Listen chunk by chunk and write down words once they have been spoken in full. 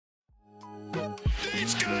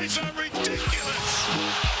guys are ridiculous.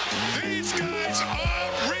 These guys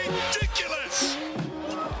are ridiculous.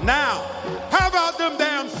 Now, how about them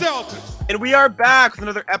damn Celtics? And we are back with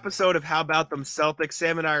another episode of How About Them Celtics.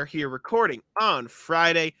 Sam and I are here recording on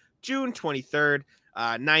Friday, June 23rd,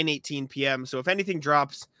 9:18 p.m. So if anything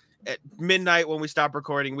drops at midnight when we stop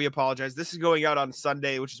recording, we apologize. This is going out on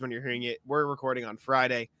Sunday, which is when you're hearing it. We're recording on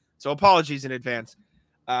Friday, so apologies in advance.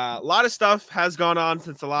 A lot of stuff has gone on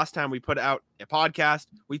since the last time we put out a podcast.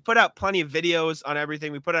 We put out plenty of videos on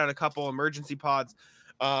everything. We put out a couple emergency pods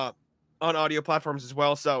on audio platforms as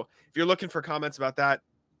well. So if you're looking for comments about that,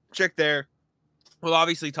 check there. We'll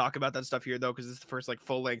obviously talk about that stuff here, though, because it's the first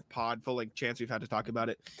full-length pod, full-length chance we've had to talk about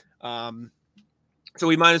it. So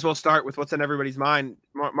we might as well start with what's on everybody's mind.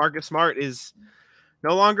 Marcus Smart is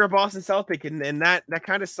no longer a Boston Celtic, and that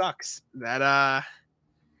kind of sucks. That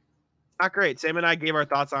not great. Sam and I gave our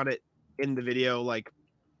thoughts on it in the video,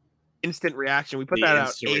 instant reaction. We put that out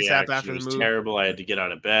ASAP after the move. It was terrible. I had to get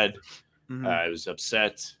out of bed. Mm-hmm. I was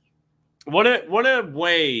upset. What a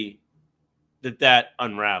way that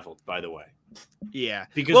unraveled, by the way. Yeah.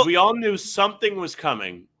 Because we all knew something was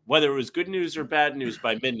coming, whether it was good news or bad news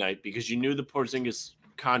by midnight, because you knew the Porzingis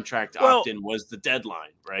contract opt-in was the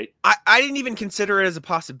deadline, right? I didn't even consider it as a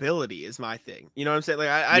possibility, is my thing. You know what I'm saying?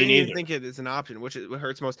 I didn't even think it is an option, which is what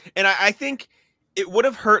hurts most. And I think it would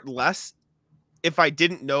have hurt less if I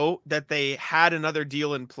didn't know that they had another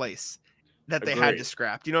deal in place that they had to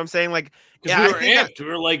scrap. You know what I'm saying? We were amped. We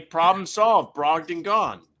were like, problem solved. Brogdon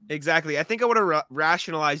gone. Exactly. I think I would have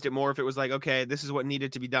rationalized it more if it was okay, this is what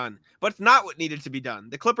needed to be done. But it's not what needed to be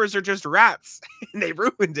done. The Clippers are just rats, and they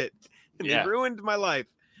ruined it. They ruined my life.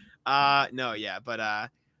 But I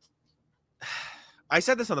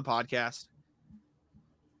said this on the podcast.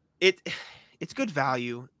 It's good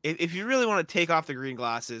value. If you really want to take off the green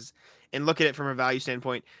glasses and look at it from a value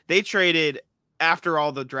standpoint, they traded after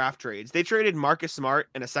all the draft trades. They traded Marcus Smart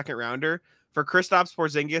and a second rounder for Kristaps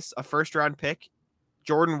Porzingis, a first round pick,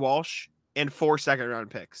 Jordan Walsh, and 4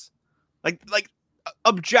 second-round picks.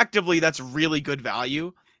 Objectively, that's really good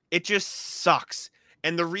value. It just sucks.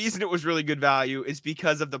 And the reason it was really good value is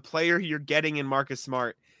because of the player you're getting in Marcus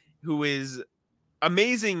Smart, who is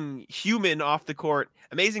amazing human off the court,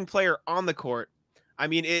 amazing player on the court. I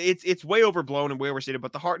mean, it's way overblown and way overstated,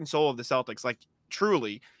 but the heart and soul of the Celtics,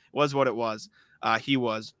 truly was what it was. He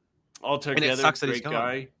was. Altogether, and it sucks that great he's gone.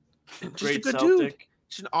 guy. Just great a good Celtic. dude.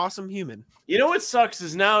 Just an awesome human. You know what sucks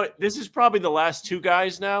is now this is probably the last two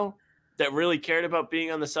guys now that really cared about being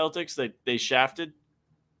on the Celtics that they shafted.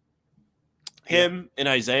 Him and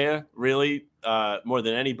Isaiah really more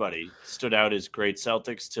than anybody stood out as great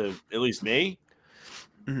Celtics to at least me.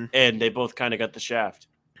 Mm-hmm. And they both kind of got the shaft.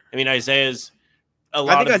 I mean, Isaiah's a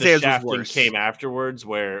lot of the shafting came afterwards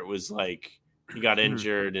where it was he got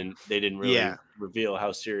injured and they didn't really reveal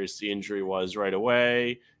how serious the injury was right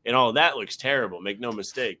away. And all of that looks terrible. Make no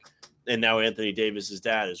mistake. And now Anthony Davis's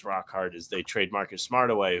dad is rock hard as they trade Marcus Smart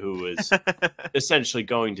away, who is essentially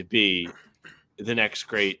going to be the next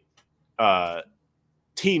great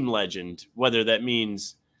team legend, whether that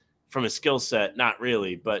means from a skill set, not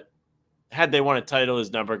really, but had they won a title,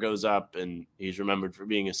 his number goes up and he's remembered for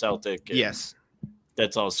being a Celtic. Yes.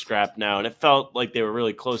 That's all scrapped now. And it felt like they were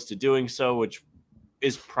really close to doing so, which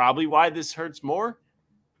is probably why this hurts more.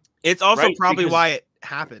 It's also probably why it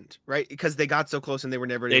happened, right? Because they got so close and they were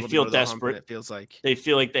never able to feel go to desperate. The hump, it feels like they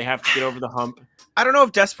feel like they have to get over the hump. I don't know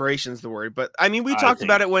if desperation is the word, but I mean, we talked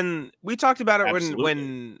about it when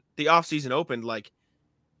the offseason opened.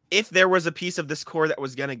 If there was a piece of this core that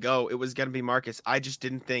was going to go, it was going to be Marcus. I just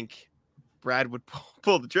didn't think Brad would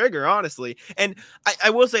pull the trigger, honestly. And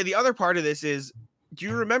I will say the other part of this is, do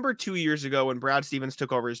you remember 2 years ago when Brad Stevens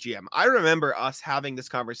took over as GM? I remember us having this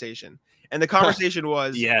conversation. And the conversation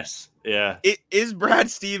was, yes, yeah. Is Brad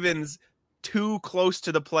Stevens too close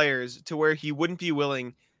to the players to where he wouldn't be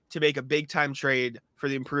willing to make a big time trade for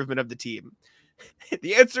the improvement of the team?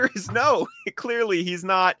 The answer is no. Clearly, he's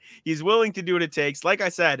not. He's willing to do what it takes. Like I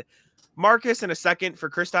said, Marcus in a second for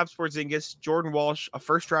Kristaps Porzingis, Jordan Walsh, a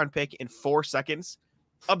first round pick in 4 seconds.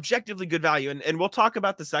 Objectively good value. And we'll talk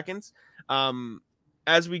about the seconds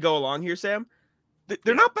as we go along here, Sam.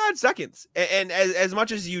 They're not bad seconds. And as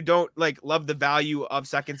much as you don't love the value of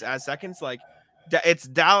seconds as seconds, it's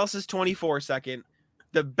Dallas's 24 second,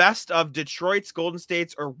 the best of Detroit's, Golden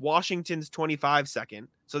State's, or Washington's 25 second.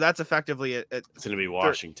 So that's effectively it's going to be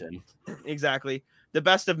Washington. Exactly. The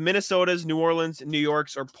best of Minnesota's, New Orleans, New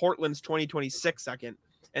York's, or Portland's 2026 second,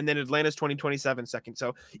 and then Atlanta's 2027 second.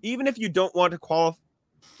 So even if you don't want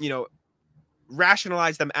to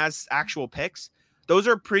rationalize them as actual picks, those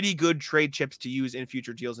are pretty good trade chips to use in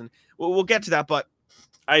future deals. And we'll get to that. But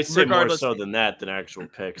I say more so than that than actual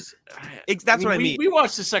picks. That's what I mean. We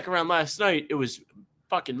watched the second round last night. It was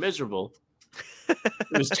fucking miserable.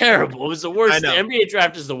 It was terrible. It was the worst. The NBA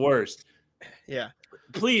draft is the worst. Yeah.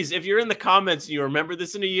 Please, if you're in the comments and you remember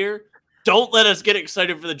this in a year, don't let us get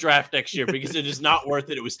excited for the draft next year because it is not worth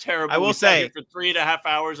it. It was terrible. I will say for 3.5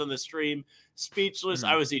 hours on the stream, speechless.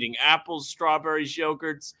 I was eating apples, strawberries,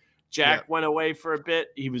 yogurts. Jack went away for a bit.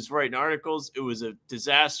 He was writing articles. It was a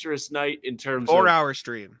disastrous night in terms of 4-hour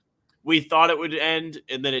stream. We thought it would end,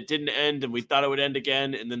 and then it didn't end, and we thought it would end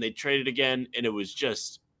again, and then they traded again, and it was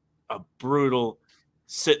just a brutal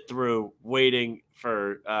sit through waiting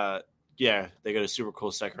for they got a super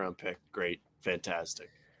cool second round pick. Great. Fantastic.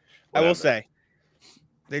 Whatever. I will say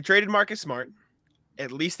they traded Marcus Smart.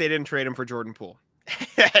 At least they didn't trade him for Jordan Poole.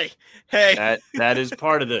 hey. That is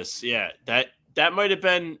part of this. Yeah. That might have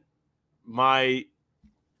been my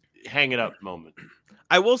hang it up moment.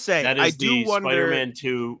 I will say that is I do wonder Spider-Man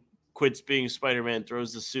 2 quits being Spider-Man,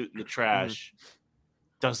 throws the suit in the trash,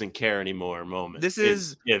 doesn't care anymore moment. This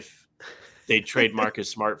is if they trade Marcus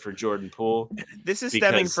Smart for Jordan Poole. This is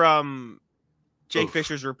stemming from Jake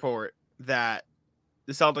Fisher's report that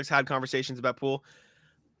the Celtics had conversations about Poole.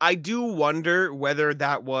 I do wonder whether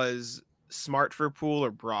that was Smart for Poole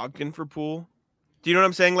or Brogdon for Poole. Do you know what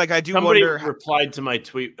I'm saying? Like, I do Somebody wonder. Replied to my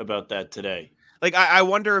tweet about that today. Like, I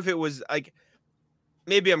wonder if it was like,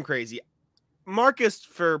 maybe I'm crazy. Marcus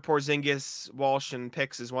for Porzingis, Walsh, and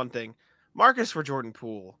picks is one thing. Marcus for Jordan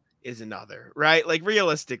Poole is another, right? Like,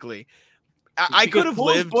 realistically, I could have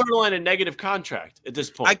lived borderline a negative contract at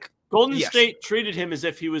this point. Golden State treated him as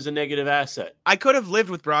if he was a negative asset. I could have lived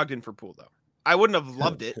with Brogdon for Poole, though. I wouldn't have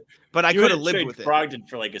loved it, but I could have lived with it. Brogdon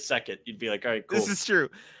for like a second, you'd be like, all right, cool. This is true.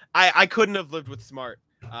 I couldn't have lived with Smart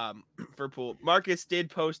for Poole. Marcus did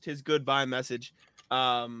post his goodbye message,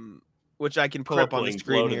 which I can pull up on the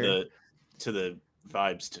screen here. To the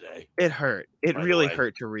vibes today. It hurt. It really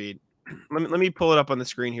hurt to read. Let me pull it up on the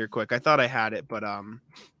screen here quick. I thought I had it, but I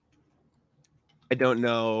don't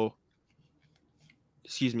know.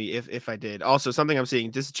 Excuse me if I did. Also, something I'm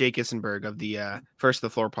seeing. This is Jake Issenberg of the First of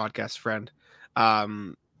the Floor podcast friend.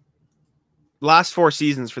 Last 4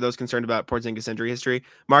 seasons, for those concerned about Porzingis injury history,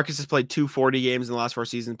 Marcus has played 240 games in the last 4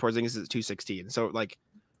 seasons. Porzingis is 216. So, like,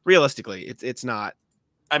 realistically, it's not.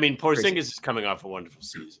 I mean, Porzingis crazy. Is coming off a wonderful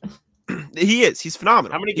season. He is. He's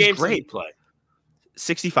phenomenal. How many games did he play?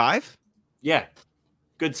 65. Yeah,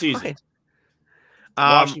 good season.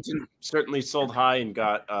 Washington certainly sold high and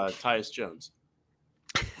got Tyus Jones.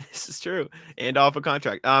 This is true, and off a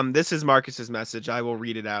contract. This is Marcus's message. I will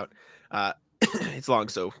read it out. It's long,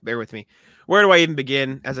 so bear with me. Where do I even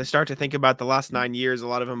begin? As I start to think about the last 9 years, a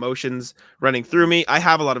lot of emotions running through me. I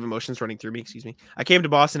have a lot of emotions running through me, excuse me. I came to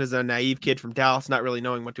Boston as a naive kid from Dallas, not really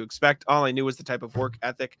knowing what to expect. All I knew was the type of work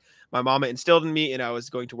ethic my mama instilled in me, and I was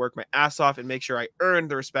going to work my ass off and make sure I earned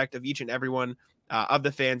the respect of each and every one of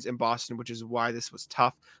the fans in Boston, which is why this was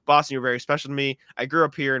tough. Boston, you're very special to me. I grew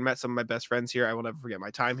up here and met some of my best friends here. I will never forget my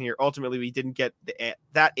time here. Ultimately, we didn't get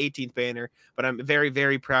that 18th banner, but I'm very,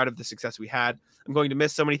 very proud of the success we had. I'm going to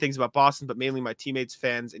miss so many things about Boston, but mainly my teammates,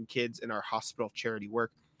 fans, and kids in our hospital charity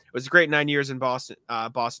work. It was a great 9 years in Boston.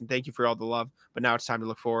 Boston, thank you for all the love, but now it's time to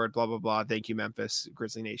look forward. Blah, blah, blah. Thank you, Memphis,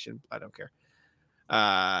 Grizzly Nation. I don't care.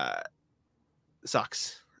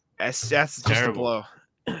 Sucks. That's just a blow.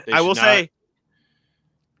 I will say,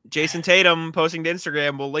 Jason Tatum posting to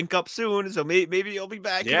Instagram will link up soon, so maybe he'll be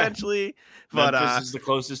back eventually. But Memphis is the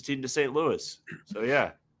closest team to St. Louis, so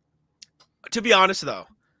yeah. To be honest, though,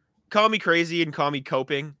 call me crazy and call me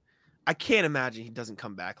coping. I can't imagine he doesn't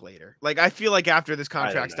come back later. Like, I feel like after this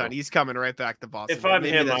contract's done, he's coming right back to Boston. If I'm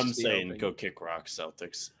him, I'm saying go kick rock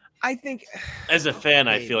Celtics. I think as a fan,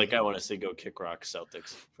 I feel like I want to say go kick rock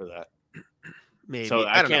Celtics for that. Maybe. So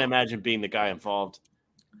I can't imagine being the guy involved.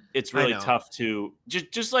 It's really tough to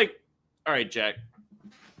just like, all right, Jack,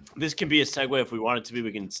 this can be a segue if we want it to be.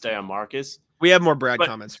 We can stay on Marcus. We have more Brad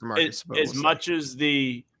comments from Marcus. As much as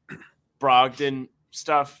the Brogdon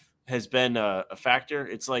stuff has been a factor,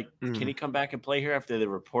 it's like, can he come back and play here after they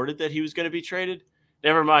reported that he was going to be traded?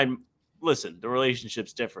 Never mind. Listen, the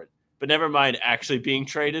relationship's different, but never mind actually being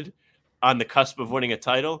traded on the cusp of winning a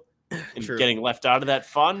title and getting left out of that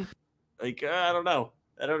fun. Like, I don't know.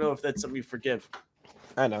 I don't know if that's something you forgive.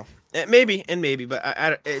 I know. Maybe,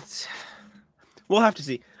 but it's we'll have to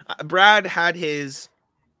see. Brad had his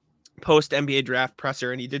post-NBA draft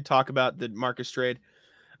presser, and he did talk about the Marcus trade.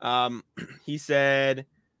 He said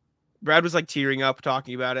Brad was like tearing up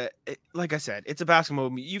talking about it. Like I said, it's a basketball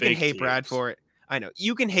movie. You can hate Brad for it. I know.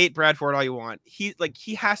 You can hate Brad for it all you want. He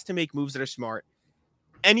has to make moves that are smart.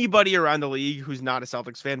 Anybody around the league who's not a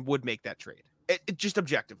Celtics fan would make that trade. It just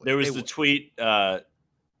objectively. There was the tweet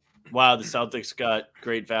wow, the Celtics got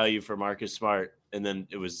great value for Marcus Smart, and then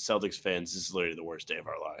it was Celtics fans. This is literally the worst day of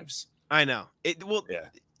our lives. I know.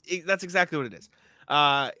 That's exactly what it is.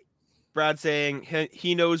 Brad saying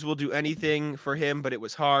he knows we'll do anything for him, but it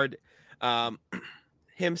was hard.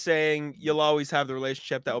 Him saying you'll always have the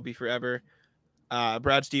relationship that will be forever.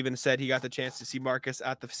 Brad Stevens said he got the chance to see Marcus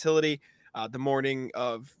at the facility the morning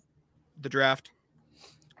of the draft.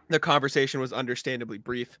 The conversation was understandably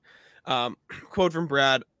brief. Quote from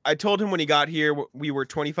Brad, I told him when he got here, we were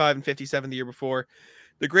 25 and 57 the year before.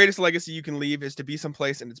 The greatest legacy you can leave is to be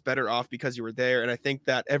someplace and it's better off because you were there. And I think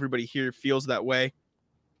that everybody here feels that way.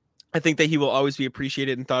 I think that he will always be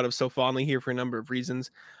appreciated and thought of so fondly here for a number of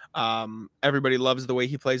reasons. Everybody loves the way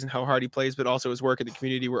he plays and how hard he plays, but also his work in the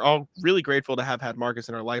community. We're all really grateful to have had Marcus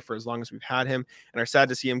in our life for as long as we've had him and are sad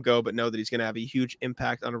to see him go, but know that he's going to have a huge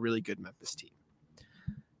impact on a really good Memphis team.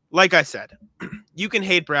 Like I said, you can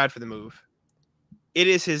hate Brad for the move. It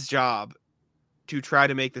is his job to try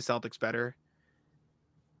to make the Celtics better.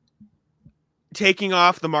 Taking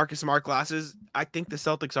off the Marcus Smart glasses, I think the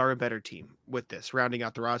Celtics are a better team with this, rounding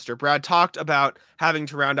out the roster. Brad talked about having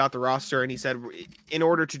to round out the roster, and he said, in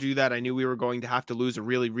order to do that, I knew we were going to have to lose a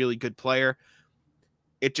really, really good player.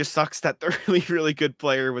 It just sucks that the really, really good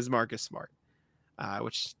player was Marcus Smart,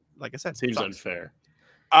 which, like I said, seems sucks. unfair.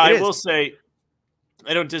 I will say,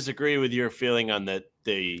 I don't disagree with your feeling on that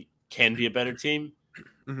they can be a better team.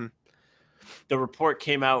 Mm-hmm. The report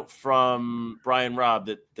came out from Brian Robb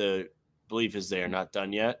that the belief is they are not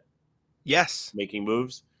done yet. Yes. Making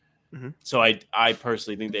moves. Mm-hmm. So I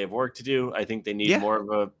personally think they have work to do. I think they need more of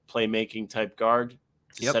a playmaking type guard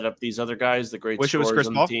to set up these other guys, the great scorers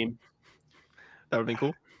on the team. That would be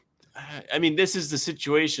cool. I mean, this is the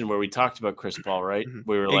situation where we talked about Chris Paul, right? Mm-hmm.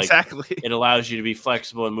 We were like, it allows you to be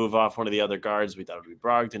flexible and move off one of the other guards. We thought it would be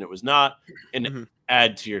Brogdon. It was not. And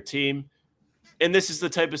add to your team. And this is the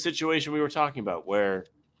type of situation we were talking about where,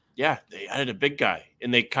 they added a big guy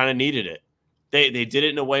and they kind of needed it. They did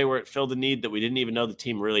it in a way where it filled a need that we didn't even know the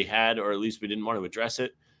team really had, or at least we didn't want to address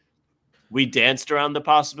it. We danced around the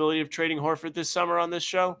possibility of trading Horford this summer on this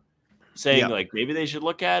show, saying like maybe they should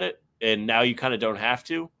look at it. And now you kind of don't have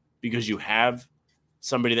to because you have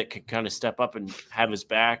somebody that can kind of step up and have his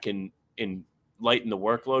back and lighten the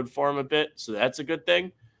workload for him a bit. So that's a good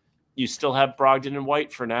thing. You still have Brogdon and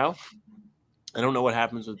White for now. I don't know what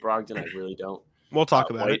happens with Brogdon. I really don't. We'll talk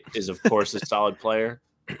about White it. Is, of course, a solid player.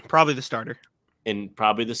 Probably the starter. And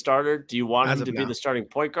probably the starter. Do you want him to be the starting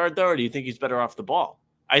point guard, though, or do you think he's better off the ball?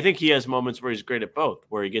 I think he has moments where he's great at both,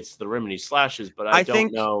 where he gets to the rim and he slashes, but I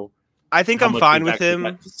don't know. I think I'm fine with him.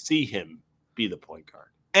 To see him be the point guard.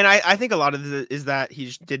 And I think a lot of it is that he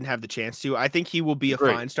just didn't have the chance to. I think he will be a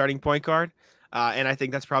fine starting point guard. And I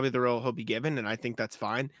think that's probably the role he'll be given, and I think that's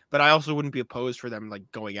fine. But I also wouldn't be opposed for them like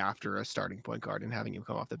going after a starting point guard and having him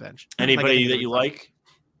come off the bench. Anybody that you like?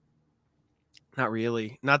 Not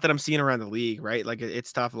really. Not that I'm seeing around the league, right? Like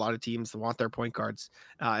it's tough. A lot of teams want their point guards,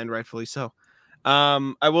 and rightfully so.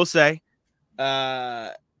 I will say,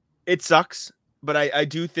 it sucks, but I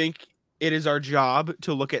do think it is our job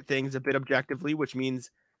to look at things a bit objectively, which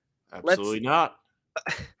means absolutely not.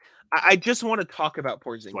 I just want to talk about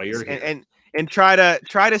Porzingis and try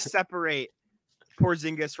to separate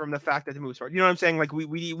Porzingis from the fact that the move's Smart. You know what I'm saying? Like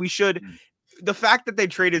we should. The fact that they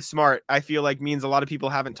traded Smart, I feel like means a lot of people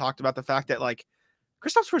haven't talked about the fact that like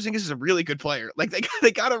Kristaps Porzingis is a really good player. Like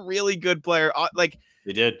they got a really good player. Like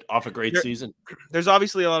they did off a great season. There's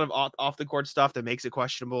obviously a lot of off the court stuff that makes it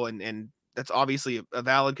questionable, and that's obviously a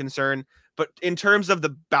valid concern. But in terms of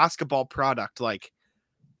the basketball product, like.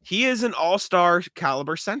 He is an all-star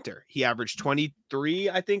caliber center. He averaged 23,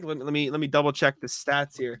 I think. Let me double check the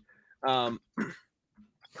stats here.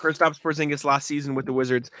 Kristaps Porzingis last season with the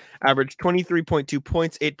Wizards averaged 23.2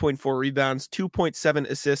 points, 8.4 rebounds, 2.7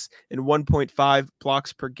 assists, and 1.5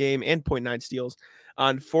 blocks per game, and 0.9 steals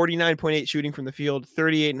on 49.8 shooting from the field,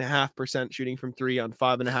 38.5% shooting from three on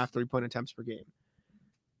 5.5 3-point attempts per game.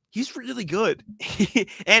 He's really good,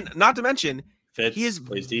 and not to mention, he is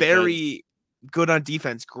very good on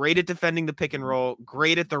defense, great at defending the pick and roll,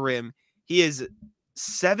 great at the rim. He is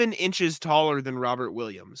 7 inches taller than Robert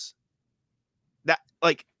Williams. That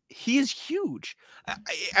he is huge.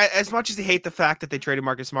 As much as I hate the fact that they traded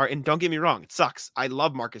Marcus Smart, and don't get me wrong, it sucks. I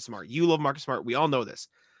love Marcus Smart. You love Marcus Smart. We all know this.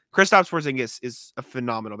 Kristaps Porzingis is a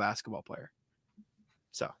phenomenal basketball player.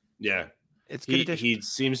 So yeah, it's good addition. He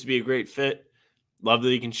seems to be a great fit. Love that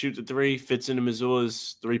he can shoot the three. Fits into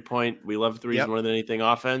Missoula's 3-point. We love threes more than anything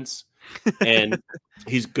offense. And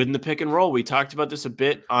he's good in the pick and roll. We talked about this a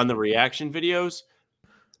bit on the reaction videos.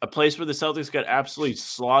 A place where the Celtics got absolutely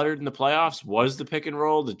slaughtered in the playoffs was the pick and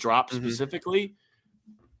roll, the drop specifically.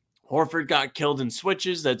 Horford got killed in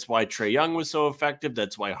switches. That's why Trae Young was so effective.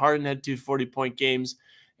 That's why Harden had 2 40-point games.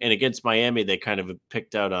 And against Miami, they kind of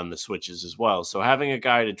picked out on the switches as well. So having a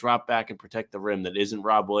guy to drop back and protect the rim that isn't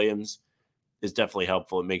Rob Williams is definitely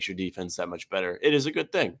helpful. It makes your defense that much better. It is a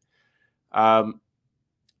good thing. I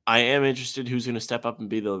am interested who's going to step up and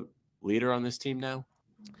be the leader on this team now.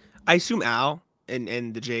 I assume Al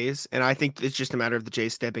and the Jays, and I think it's just a matter of the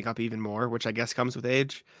Jays stepping up even more, which I guess comes with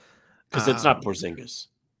age. Because it's not Porzingis.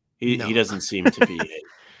 He doesn't seem to be a,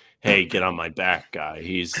 hey, get on my back guy.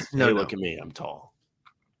 He's, look at me, I'm tall.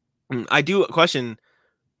 I do question.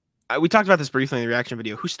 We talked about this briefly in the reaction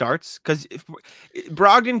video. Who starts? Because if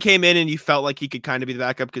Brogdon came in and you felt like he could kind of be the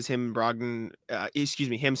backup because him, Smart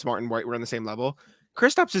and White were on the same level.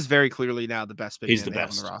 Kristaps is very clearly now the best big He's man the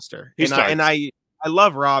best on the roster. I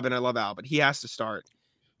love Rob and I love Al, but he has to start.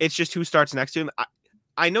 It's just who starts next to him.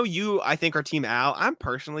 I know I think our team Al. I'm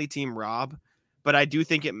personally team Rob, but I do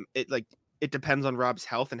think it depends on Rob's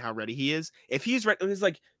health and how ready he is. If he's ready, it's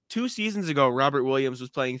like 2 seasons ago, Robert Williams was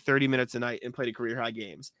playing 30 minutes a night and played a career high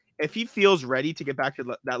games. If he feels ready to get back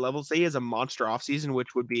to that level, say he has a monster offseason,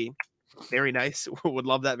 which would be very nice, would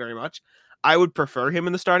love that very much. I would prefer him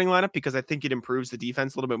in the starting lineup because I think it improves the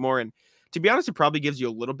defense a little bit more. And to be honest, it probably gives you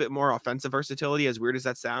a little bit more offensive versatility, as weird as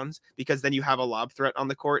that sounds, because then you have a lob threat on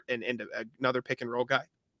the court and another pick and roll guy.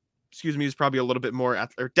 Who's probably a little bit more,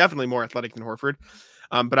 or definitely more athletic than Horford.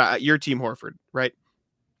 But you're team Horford, right?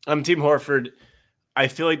 I'm team Horford. I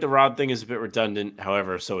feel like the Rob thing is a bit redundant.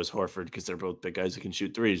 However, so is Horford because they're both big guys who can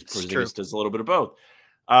shoot threes. Porzingis does a little bit of both.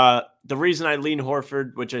 The reason I lean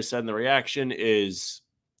Horford, which I said in the reaction, is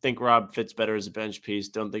think Rob fits better as a bench piece.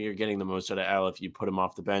 Don't think you're getting the most out of Al if you put him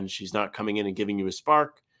off the bench. He's not coming in and giving you a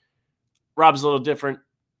spark. Rob's a little different.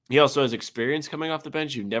 He also has experience coming off the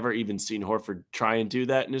bench. You've never even seen Horford try and do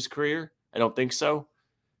that in his career. I don't think so.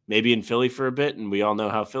 Maybe in Philly for a bit, and we all know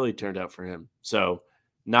how Philly turned out for him. So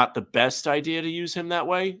not the best idea to use him that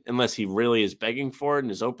way unless he really is begging for it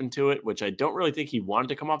and is open to it, which I don't really think he wanted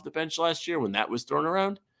to come off the bench last year when that was thrown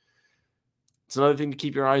around. It's another thing to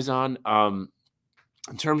keep your eyes on.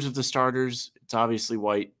 In terms of the starters, it's obviously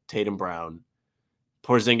White, Tatum, Brown.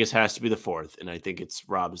 Porzingis has to be the 4th, and I think it's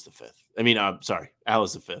Rob is the 5th. Al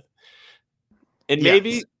is the 5th. And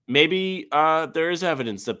maybe there is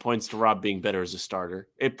evidence that points to Rob being better as a starter.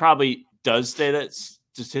 It probably does say that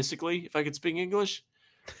statistically, if I could speak English.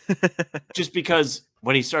 Just because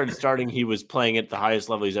when he started starting, he was playing at the highest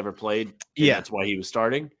level he's ever played. That's why he was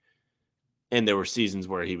starting. And there were seasons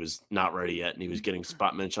where he was not ready yet and he was getting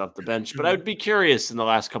spot minutes off the bench. But I would be curious in the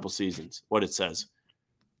last couple seasons what it says.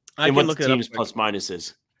 And what the team's plus minus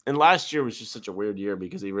is. And last year was just such a weird year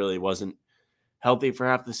because he really wasn't healthy for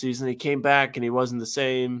half the season. He came back and he wasn't the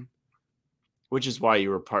same, which is why you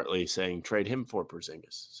were partly saying trade him for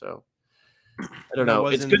Porzingis. So I don't know.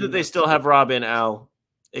 It's good that they still have Rob and Al.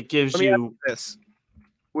 It gives you this.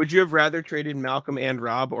 Would you have rather traded Malcolm and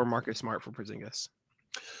Rob or Marcus Smart for Porzingis?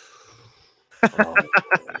 Oh,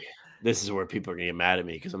 this is where people are going to get mad at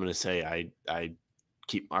me because I'm going to say I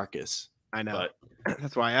keep Marcus. I know. But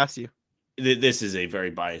that's why I asked you. This is a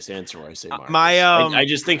very biased answer where I say Marcus. I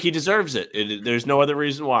just think he deserves it. There's no other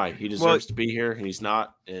reason why. He deserves to be here, and he's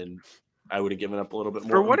not. And I would have given up a little bit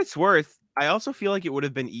more. For what it's worth, I also feel like it would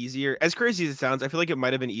have been easier. As crazy as it sounds, I feel like it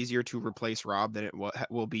might have been easier to replace Rob than it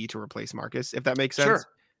will be to replace Marcus, if that makes sense. Sure.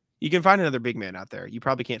 You can find another big man out there. You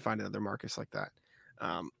probably can't find another Marcus like that.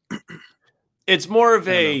 It's more of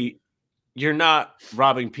you're not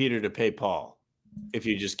robbing Peter to pay Paul if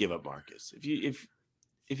you just give up Marcus.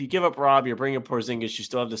 If you give up Rob, you're bringing Porzingis, you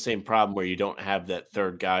still have the same problem where you don't have that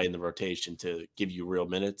third guy in the rotation to give you real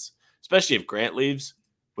minutes, especially if Grant leaves,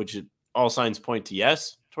 which all signs point to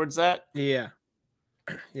yes towards that. Yeah.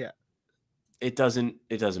 It doesn't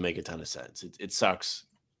make a ton of sense. It sucks,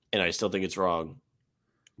 and I still think it's wrong,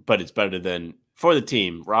 but it's better than for the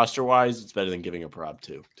team roster wise. It's better than giving up Rob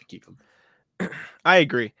to keep him. I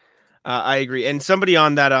agree. And somebody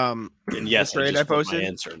on that and yes, trade I posted my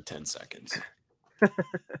answer in 10 seconds.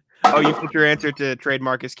 Oh, you put your answer to trade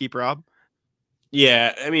Marcus, keep Rob?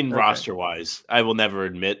 Yeah, I mean, roster wise, I will never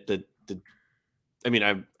admit that. I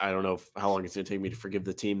don't know how long it's going to take me to forgive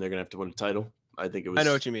the team. They're going to have to win a title. I think it was. I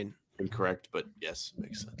know what you mean. Incorrect, but yes,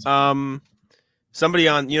 makes sense. Somebody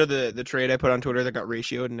on the trade I put on Twitter that got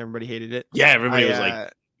ratioed and everybody hated it. Yeah, everybody was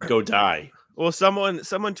like, "Go die." Well, someone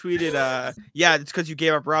tweeted, yeah, it's because you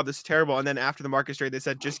gave up Rob. This is terrible. And then after the Marcus trade, they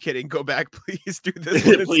said, just kidding. Go back. Please do this.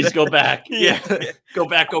 Please go back. Yeah. Go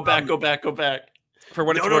back. For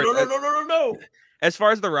what it's worth. No. As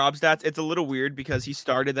far as the Rob stats, it's a little weird because he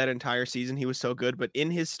started that entire season. He was so good. But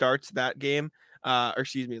in his starts that game, let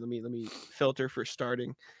me filter for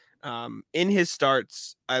starting. In his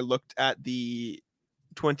starts, I looked at the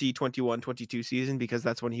 2021-22 season because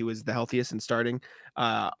that's when he was the healthiest and starting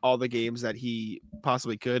all the games that he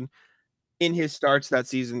possibly could. In his starts that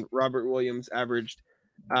season, Robert Williams averaged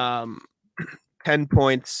 10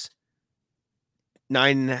 points,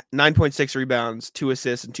 9.6 rebounds, 2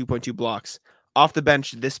 assists, and 2.2 blocks. Off the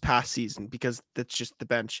bench this past season, because that's just the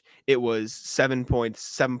bench, it was 7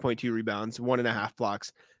 points, 7.2 rebounds, 1.5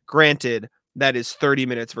 blocks. Granted, that is 30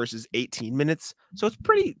 minutes versus 18 minutes. So it's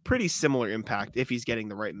pretty similar impact if he's getting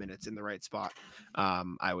the right minutes in the right spot,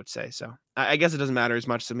 I would say. So I guess it doesn't matter as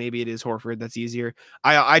much. So maybe it is Horford that's easier.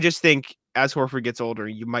 I just think as Horford gets older,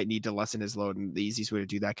 you might need to lessen his load. And the easiest way to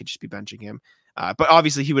do that could just be benching him. But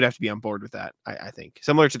obviously he would have to be on board with that, I think.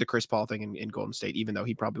 Similar to the Chris Paul thing in Golden State, even though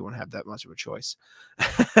he probably won't have that much of a choice.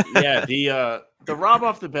 Yeah, the Rob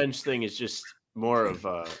off the bench thing is just more of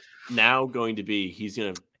now going to be he's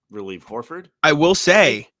going to relieve Horford. I will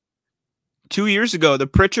say, 2 years ago, the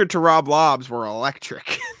Pritchard to Rob lobs were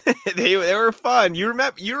electric. they were fun. You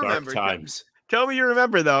remember times. Tell me you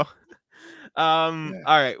remember though. All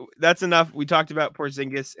right, that's enough. We talked about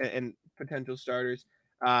Porzingis and potential starters.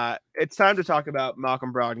 It's time to talk about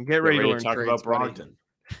Malcolm Brogdon. Get ready to learn talk trades, about Brogdon.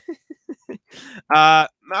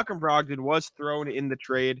 Malcolm Brogdon was thrown in the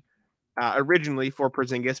trade originally for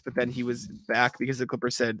Porzingis, but then he was back because the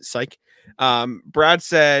Clippers said psych. Brad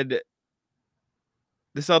said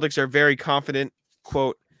the Celtics are very confident,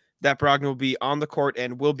 quote, that Brogdon will be on the court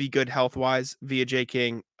and will be good health-wise via J.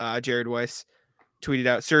 King. Jared Weiss tweeted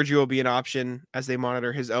out, Sergio will be an option as they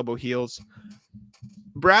monitor his elbow heals.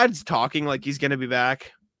 Brad's talking like he's going to be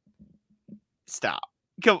back. Stop.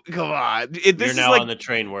 Come on. You're now on the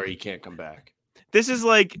train where he can't come back. This is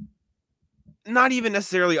like not even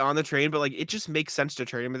necessarily on the train, but like it just makes sense to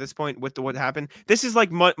trade him at this point with what happened. This is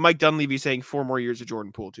like Mike Dunleavy saying 4 more years of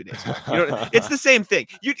Jordan Poole 2 days ago. You know, it's the same thing.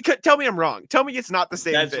 You tell me I'm wrong. Tell me it's not the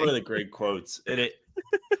same That's thing. One of the great quotes. And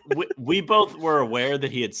we both were aware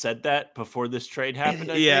that he had said that before this trade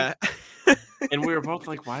happened. I think. And we were both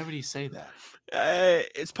like, why would he say that?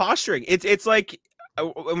 It's posturing. It's like,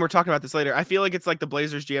 and we're talking about this later. I feel like it's like the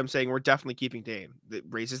Blazers GM saying we're definitely keeping Dame. That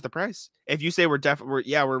raises the price. If you say we're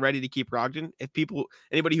ready to keep Brogdon. If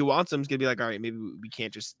anybody who wants him is gonna be like, all right, maybe we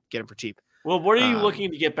can't just get him for cheap. Well, what are you looking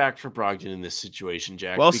to get back for Brogdon in this situation,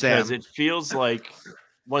 Jack? Well, because Sam, it feels like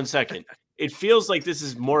 1 second. It feels like this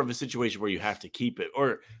is more of a situation where you have to keep it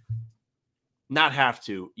or not have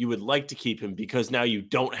to. You would like to keep him because now you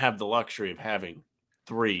don't have the luxury of having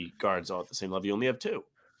 3 guards all at the same level. You only have 2.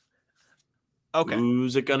 Okay.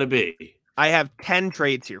 Who's it going to be? I have 10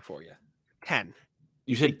 trades here for you. 10.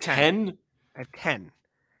 You said 10? I have 10.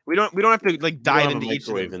 We don't have to like dive into each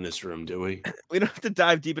of them in this room, do we? We don't have to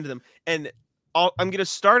dive deep into them. And I'm going to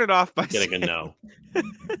start it off by getting a no.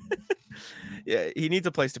 Yeah, he needs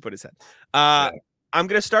a place to put his head. I'm going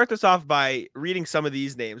to start this off by reading some of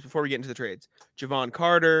these names before we get into the trades. Javon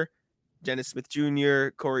Carter, Dennis Smith Jr.,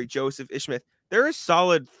 Corey Joseph, Ish Smith. There are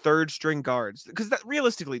solid third-string guards because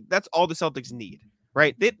realistically, that's all the Celtics need,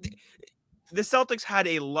 right? The Celtics had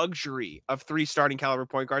a luxury of 3 starting caliber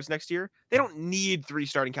point guards next year. They don't need 3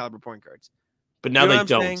 starting caliber point guards. But now they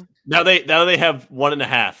don't. Saying? Now they have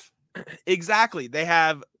 1.5. Exactly. They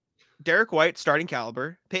have Derek White, starting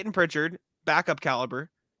caliber, Peyton Pritchard, backup caliber,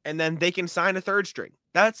 and then they can sign a third string.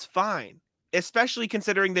 That's fine, especially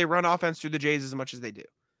considering they run offense through the Jays as much as they do.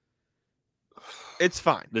 It's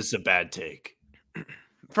fine. This is a bad take.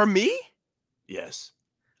 From me? Yes.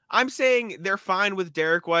 I'm saying they're fine with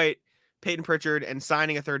Derek White, Peyton Pritchard, and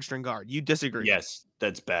signing a third string guard. You disagree? Yes,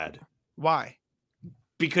 that's bad. Why?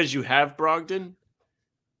 Because you have Brogdon,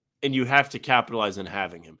 and you have to capitalize on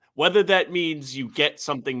having him. Whether that means you get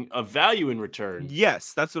something of value in return.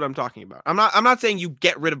 Yes, that's what I'm talking about. I'm not saying you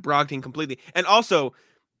get rid of Brogdon completely. And also,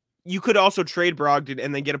 you could also trade Brogdon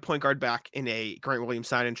and then get a point guard back in a Grant Williams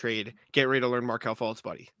sign and trade. Get ready to learn Markelle Fultz,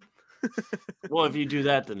 buddy. Well, if you do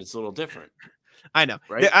that, then it's a little different. I know.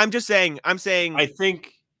 Right? I'm saying. I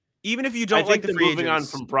think even if you don't like the free moving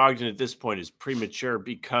agents, on from Brogdon at this point is premature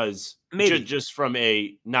because maybe just from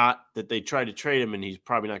a not that they tried to trade him and he's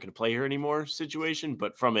probably not going to play here anymore situation,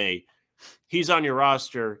 but from a he's on your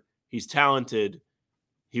roster, he's talented,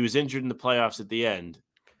 he was injured in the playoffs at the end.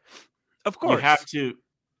 Of course, you have to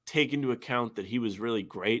take into account that he was really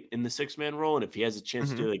great in the 6-man role, and if he has a chance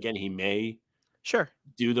to do it again, he may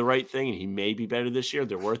do the right thing, and he may be better this year.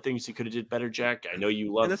 There were things he could have did better, Jack. I know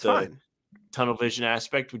you love the tunnel vision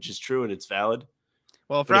aspect, which is true, and it's valid.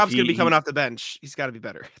 Well, if Rob's going to be coming off the bench, he's got to be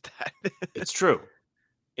better at that. It's true.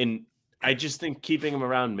 And I just think keeping him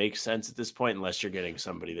around makes sense at this point, unless you're getting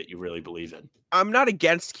somebody that you really believe in. I'm not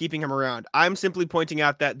against keeping him around. I'm simply pointing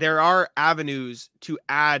out that there are avenues to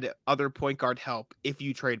add other point guard help if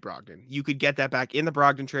you trade Brogdon. You could get that back in the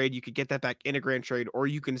Brogdon trade. You could get that back in a Grant trade, or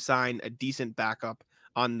you can sign a decent backup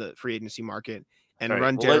on the free agency market and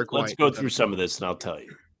run Derek White. Let's go through some of this, and I'll tell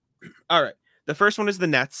you. All right. The first one is the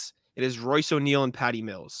Nets. It is Royce O'Neal and Patty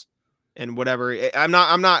Mills. And whatever. I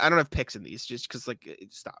don't have picks in these just because,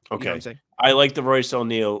 stop. Okay. You know what I'm saying? I like the Royce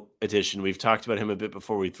O'Neal addition. We've talked about him a bit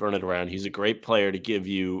before. We've thrown it around. He's a great player to give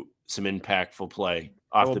you some impactful play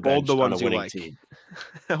off the bench on a winning team.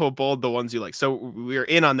 We'll bold the ones you like. So we're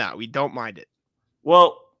in on that. We don't mind it.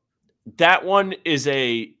 Well, that one is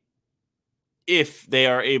if they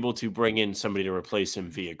are able to bring in somebody to replace him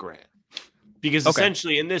via Grant. Because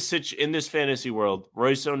essentially in this fantasy world,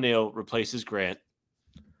 Royce O'Neal replaces Grant.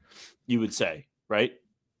 You would say, right?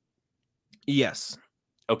 Yes.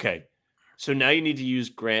 Okay. So now you need to use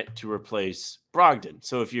Grant to replace Brogdon.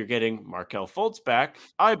 So if you're getting Markelle Fultz back,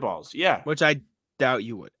 eyeballs, yeah. Which I doubt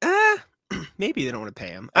you would. Maybe they don't want to pay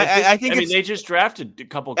him. I think they just drafted a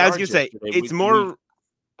couple guards. I guards was going to say, it's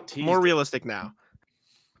more realistic now.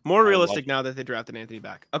 More realistic now that they drafted Anthony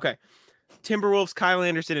back. Okay. Timberwolves, Kyle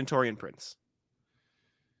Anderson, and Taurean Prince.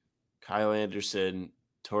 Kyle Anderson,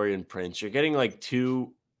 Taurean Prince. You're getting like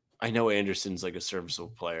two. I know Anderson's like a serviceable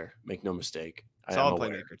player. Make no mistake. Solid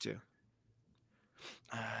playmaker too.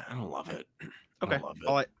 I don't love it. Okay.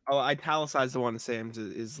 I'll italicize the one Sam's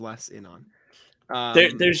is less in on.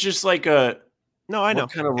 There's just like a I know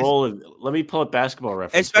kind of role. Let me pull up Basketball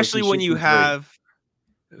Reference, especially when you have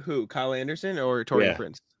who Kyle Anderson or Taurean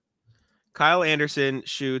Prince. Kyle Anderson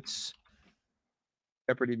shoots.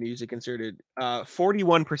 Jeopardy music inserted.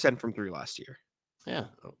 41% from three last year. Yeah,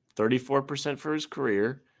 34% for his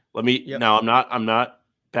career. Now I'm not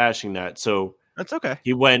bashing that. So that's okay.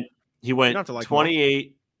 He went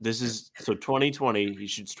 28. This is so 2020. He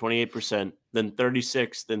shoots 28%, then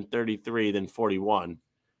 36, then 33, then 41.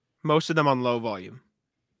 Most of them on low volume.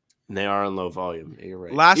 And they are on low volume. You're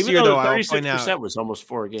right. Last year, though, 36% was almost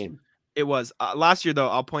 4 a game. It was last year, though.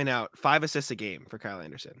 I'll point out 5 assists a game for Kyle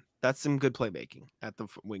Anderson. That's some good playmaking at the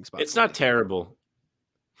wing spot. It's not terrible.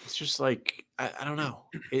 It's just like I don't know.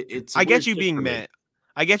 I get you being mad.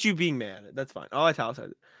 I get you being mad. That's fine. I'll italicize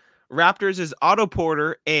it. Raptors is Otto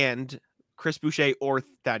Porter and Chris Boucher or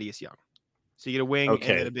Thaddeus Young. So you get a wing and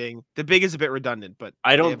then a big. The big is a bit redundant, but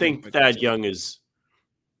I don't think Thad Young is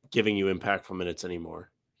giving you impactful minutes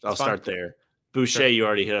anymore. I'll start there. Boucher, you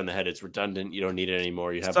already hit on the head. It's redundant. You don't need it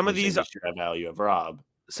anymore. You have some of these. You have value. You have Rob.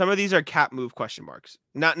 Some of these are cap move question marks.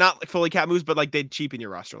 Not fully cap moves, but like they'd cheapen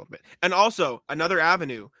your roster a little bit. And also another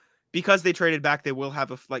avenue, because they traded back, they will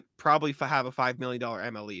have probably have a $5 million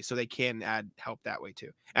MLE, so they can add help that way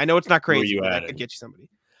too. I know it's not crazy, but that could get you somebody.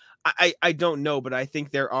 I don't know, but I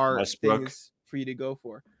think there are things for you to go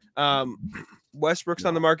for. Westbrook's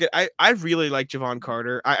on the market. I really like Javon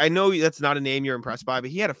Carter. I know that's not a name you're impressed by,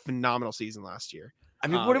 but he had a phenomenal season last year. I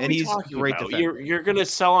mean, what are we talking about? You're going to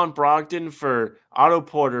sell on Brogdon for Otto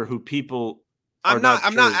Porter, who people I'm not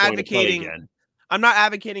advocating. I'm not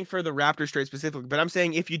advocating for the Raptors trade specifically, but I'm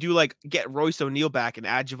saying if you do get Royce O'Neal back and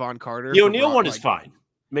add Javon Carter, the O'Neal one is fine.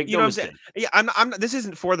 Make no mistake. Yeah, I'm. This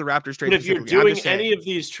isn't for the Raptors trade. But if you're doing any of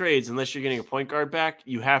these trades, unless you're getting a point guard back,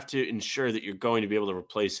 you have to ensure that you're going to be able to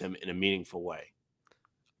replace him in a meaningful way.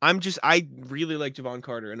 I really like Javon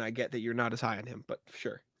Carter, and I get that you're not as high on him, but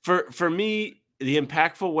sure. For me, the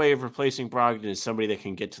impactful way of replacing Brogdon is somebody that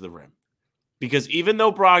can get to the rim. Because even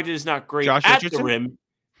though Brogdon is not great at the rim,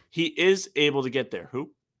 he is able to get there.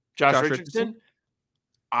 Who? Josh Richardson?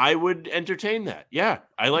 I would entertain that. Yeah,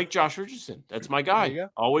 I like Josh Richardson. That's my guy.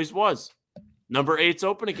 Always was. Number 8's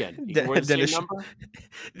open again. You can wear the same number.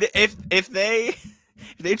 If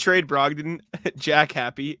they trade Brogdon, Jack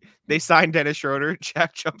happy. They sign Dennis Schroeder.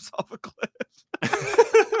 Jack jumps off a cliff.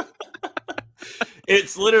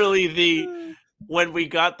 It's literally when we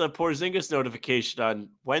got the Porzingis notification on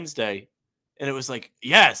Wednesday, and it was like,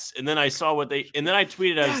 yes. And then I saw and then I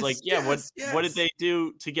tweeted, I was like, what did they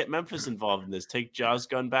do to get Memphis involved in this? Take Ja's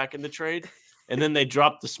gun back in the trade? And then they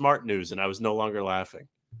dropped the smart news, and I was no longer laughing.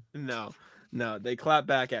 No, they clap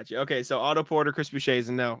back at you. Okay, so Otto Porter, Chris Boucher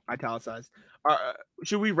is italicized.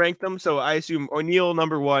 Should we rank them? So I assume O'Neal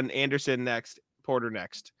number 1, Anderson next, Porter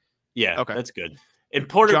next. Yeah, okay, that's good. And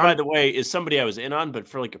Porter, by the way, is somebody I was in on, but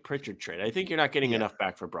for a Pritchard trade. I think you're not getting enough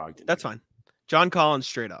back for Brogdon. That's fine. John Collins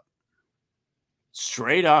straight up.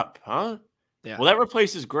 Straight up, huh? Yeah. Well, that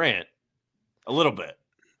replaces Grant a little bit.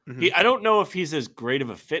 Mm-hmm. I don't know if he's as great of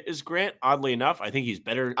a fit as Grant. Oddly enough, I think he's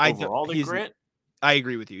better overall than Grant. I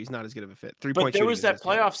agree with you. He's not as good of a fit. But there was that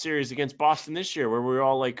playoff series against Boston this year where we were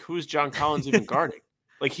all like, who's John Collins even guarding?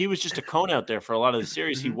 Like, he was just a cone out there for a lot of the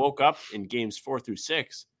series. He woke up in games 4 through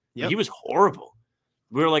 6. Yep. He was horrible.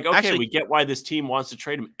 We were like, okay, actually, we get why this team wants to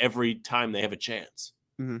trade him every time they have a chance.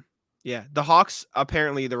 Yeah. The Hawks,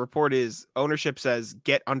 apparently, the report is ownership says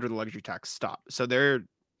get under the luxury tax. Stop. So they're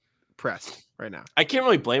pressed right now. I can't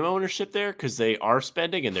really blame ownership there because they are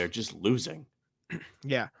spending and they're just losing.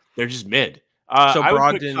 Yeah. They're just mid. So I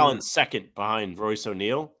would put Collins second behind Royce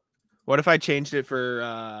O'Neal. What if I changed it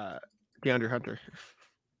for DeAndre Hunter?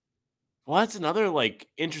 Well, that's another like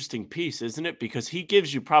interesting piece, isn't it? Because he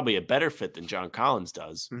gives you probably a better fit than John Collins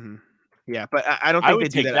does. Yeah, but I don't think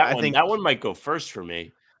would take that. I think that one might go first for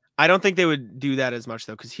me. I don't think they would do that as much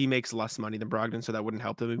though, because he makes less money than Brogdon, so that wouldn't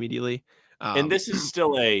help them immediately. And this is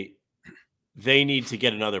still they need to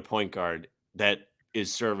get another point guard that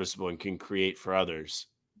is serviceable and can create for others.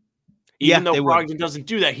 Even though Brogdon doesn't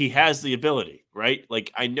do that, he has the ability, right?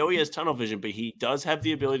 Like, I know he has tunnel vision, but he does have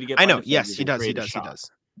the ability to get. I know. Yes, he does. He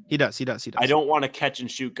does. I don't want a catch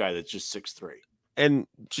and shoot guy that's just 6'3". And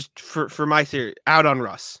just for my theory, out on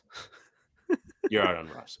Russ. You're out on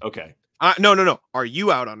Russ. Okay. No. Are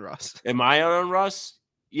you out on Russ? Am I out on Russ?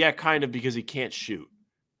 Yeah, kind of, because he can't shoot.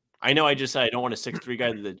 I know I just said I don't want a 6'3"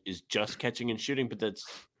 guy that is just catching and shooting, but that's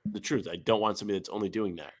the truth. I don't want somebody that's only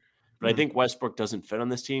doing that. But I think Westbrook doesn't fit on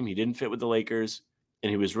this team. He didn't fit with the Lakers, and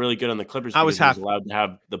he was really good on the Clippers because he was allowed to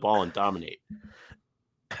have the ball and dominate.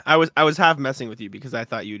 I was half messing with you because I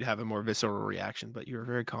thought you'd have a more visceral reaction, but you were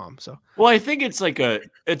very calm. So, well, I think it's like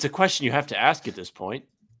it's a question you have to ask at this point.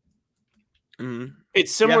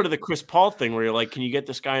 It's similar to the Chris Paul thing where you're like, can you get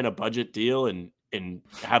this guy in a budget deal and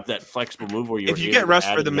have that flexible move where if you get Russ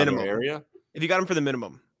for the minimum area? If you got him for the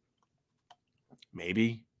minimum,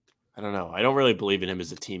 maybe. I don't know. I don't really believe in him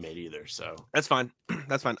as a teammate either. So that's fine.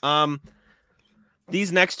 That's fine.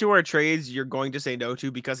 These next two are trades you're going to say no to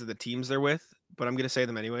because of the teams they're with, but I'm going to say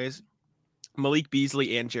them anyways. Malik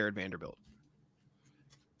Beasley and Jared Vanderbilt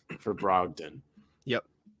for Brogdon. Yep.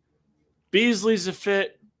 Beasley's a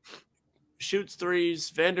fit. Shoots threes.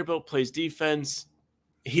 Vanderbilt plays defense.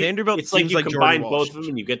 Vanderbilt it's like you combine both of them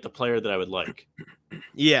and you get the player that I would like.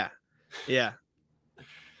 Yeah.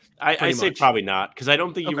 I say probably not because I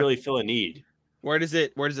don't think you really feel a need. Where does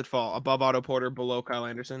it fall? Above Otto Porter, below Kyle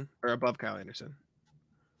Anderson, or above Kyle Anderson?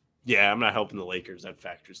 Yeah, I'm not helping the Lakers. That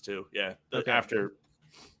factors too. Yeah, okay. After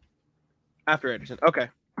Anderson. Okay.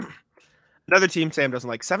 Another team Sam doesn't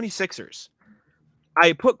like, 76ers.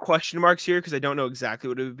 I put question marks here because I don't know exactly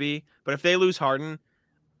what it would be, but if they lose Harden,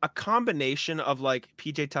 a combination of like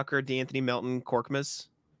PJ Tucker, DeAnthony Melton, Korkmaz,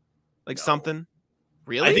 something.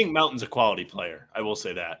 Really? I think Melton's a quality player. I will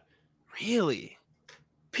say that. Really?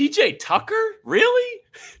 PJ Tucker? Really?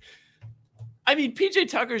 I mean, PJ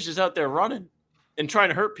Tucker's just out there running and trying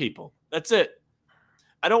to hurt people. That's it.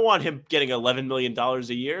 I don't want him getting $11 million a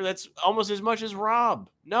year. That's almost as much as Rob.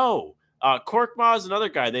 No. Korkmaz, another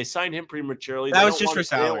guy. They signed him prematurely. That was just for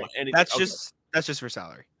salary. That's just for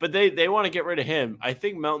salary. But they want to get rid of him. I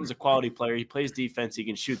think Melton's a quality player. He plays defense. He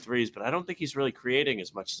can shoot threes, but I don't think he's really creating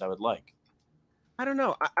as much as I would like. I don't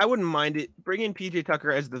know. I wouldn't mind it. Bring in PJ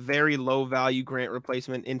Tucker as the very low value Grant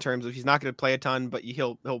replacement in terms of he's not going to play a ton, but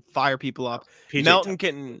he'll fire people up. Melton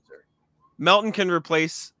can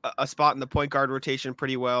replace a spot in the point guard rotation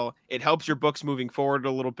pretty well. It helps your books moving forward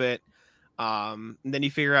a little bit. And then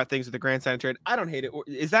you figure out things with the Grant sign trade. I don't hate it.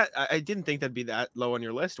 Is that? I didn't think that'd be that low on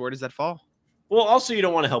your list. Where does that fall? Well, also you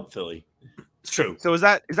don't want to help Philly. It's true. So is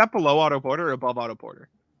that below Otto Porter or above Otto Porter?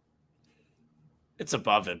 It's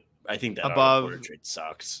above it. I think that above Otto Porter trade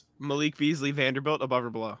sucks. Malik Beasley, Vanderbilt, above or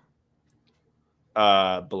below?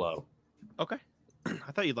 Below. Okay.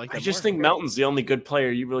 I thought you'd like that. I just think Melton's the only good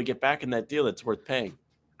player you really get back in that deal that's worth paying.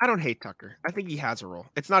 I don't hate Tucker. I think he has a role.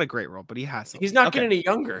 It's not a great role, but he has something. He's not getting any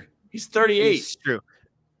younger. He's 38. It's true.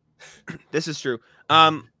 This is true.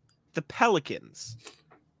 The Pelicans.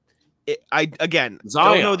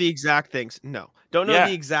 Don't know the exact things. No, don't know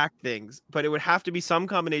the exact things, but it would have to be some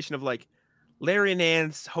combination of like Larry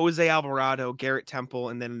Nance, Jose Alvarado, Garrett Temple,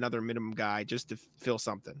 and then another minimum guy just to fill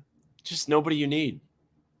something. Just nobody you need.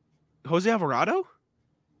 Jose Alvarado?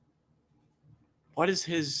 What is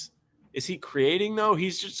his? Is he creating though?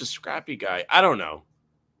 He's just a scrappy guy. I don't know.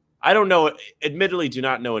 Admittedly, do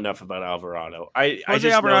not know enough about Alvarado.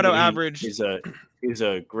 Jose Alvarado averaged. He's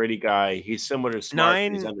a gritty guy. He's similar to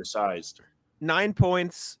Smart. He's undersized. 9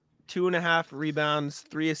 points, 2.5 rebounds,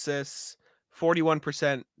 3 assists,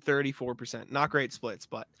 41%, 34%. Not great splits,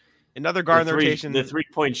 but another guard in the rotation. The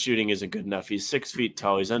 3-point shooting isn't good enough. He's 6 feet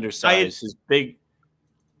tall. He's undersized. His big.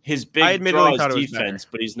 his big draw is defense,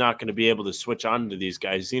 better. but he's not going to be able to switch on to these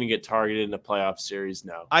guys. He's going to get targeted in a playoff series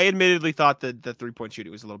now. I admittedly thought that the 3-point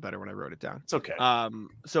shooting was a little better when I wrote it down. It's okay.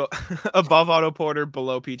 So above Otto Porter,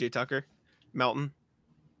 below PJ Tucker, Melton,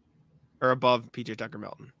 or above PJ Tucker,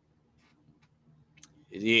 Melton.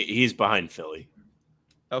 He's behind Philly.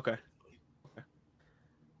 Okay.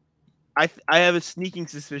 I have a sneaking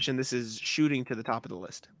suspicion this is shooting to the top of the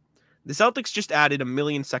list. The Celtics just added 1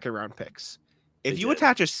 million second-round picks. If you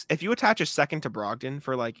attach a second to Brogdon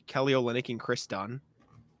for like Kelly Olynyk and Chris Dunn.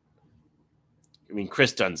 I mean,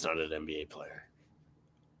 Chris Dunn's not an NBA player.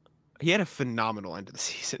 He had a phenomenal end of the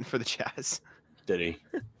season for the Jazz. Did he?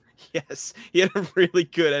 Yes, he had a really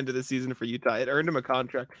good end of the season for Utah. It earned him a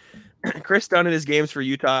contract. Chris Dunn in his games for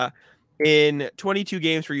Utah, in 22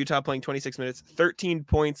 games for Utah, playing 26 minutes, 13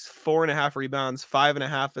 points, 4.5 rebounds,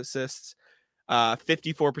 5.5 assists,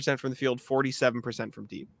 54% from the field, 47% from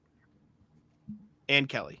deep. And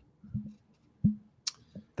Kelly.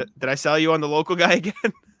 Did I sell you on the local guy again?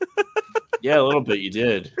 Yeah, a little bit. You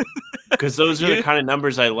did, because those are the kind of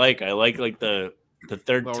numbers I like. I like the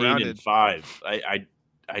 13 and 5.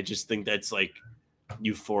 I just think that's like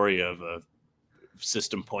euphoria of a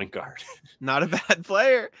system point guard. Not a bad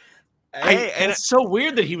player. Hey, and it's so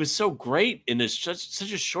weird that he was so great in such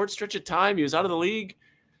a short stretch of time. He was out of the league.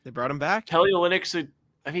 They brought him back. Kelly Olynyk.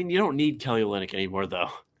 I mean, you don't need Kelly Olynyk anymore, though.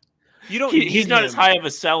 You don't. He's not as high of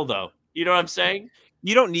a sell, though. You know what I'm saying?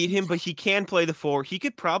 You don't need him, but he can play the 4. He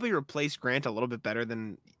could probably replace Grant a little bit better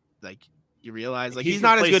than like you realize. Like he's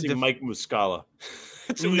not as good. Mike Muscala.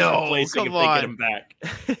 No, come if on. They get him back.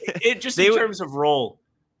 In terms of role,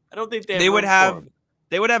 I don't think they would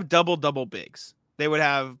have double bigs. They would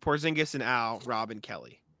have Porzingis and Al, Rob and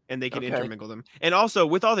Kelly, and they can intermingle them. And also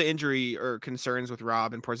with all the injury or concerns with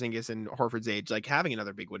Rob and Porzingis and Horford's age, like having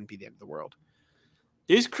another big wouldn't be the end of the world.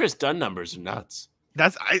 These Chris Dunn numbers are nuts.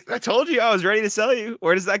 I told you I was ready to sell you.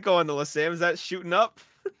 Where does that go on the list, Sam? Is that shooting up?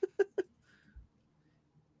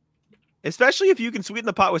 Especially if you can sweeten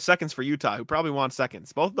the pot with seconds for Utah, who probably wants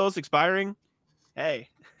seconds. Both of those expiring. Hey.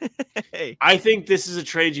 Hey. I think this is a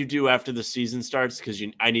trade you do after the season starts because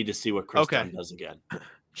I need to see what Chris Dunn does again.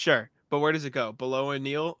 Sure. But where does it go? Below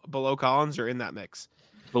O'Neal, below Collins, or in that mix?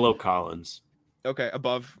 Below Collins. Okay.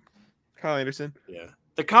 Above Kyle Anderson? Yeah.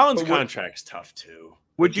 The Collins contract's tough, too.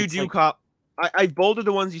 Would you do I bolded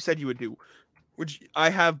the ones you said you would do.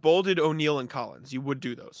 I have bolded O'Neal and Collins. You would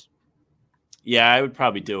do those. Yeah, I would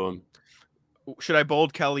probably do them. Should I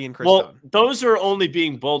bold Kelly and Chris Dunn? Those are only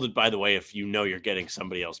being bolded, by the way, if you know you're getting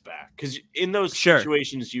somebody else back. Because in those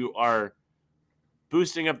situations, you are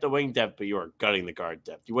boosting up the wing depth, but you are gutting the guard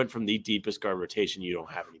depth. You went from the deepest guard rotation. You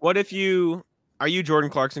don't have any. What if are you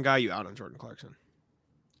Jordan Clarkson guy? You out on Jordan Clarkson?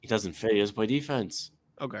 He doesn't fit. He doesn't play defense.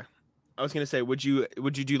 Okay. I was going to say, would you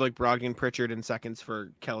do like Brogdon, Pritchard in seconds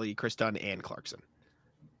for Kelly, Chris Dunn, and Clarkson?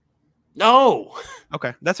 No.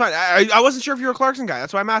 Okay, that's fine. I wasn't sure if you're a Clarkson guy.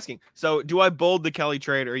 That's why I'm asking. So do I bold the Kelly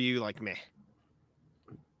trade, or are you like meh?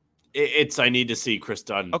 I need to see Chris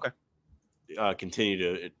Dunn continue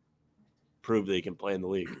to prove that he can play in the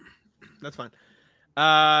league. That's fine.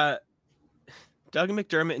 Doug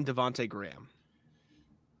McDermott and Devontae Graham.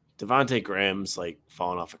 Devontae Graham's like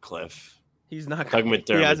falling off a cliff. He's not. Doug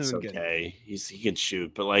McDermott's okay. He can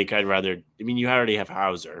shoot, but like I'd rather. I mean, you already have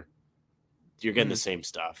Hauser. You're getting the same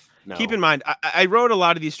stuff. No. Keep in mind, I wrote a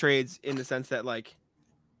lot of these trades in the sense that like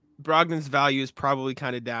Brogdon's value is probably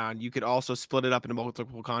kind of down. You could also split it up into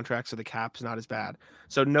multiple contracts, so the cap's not as bad.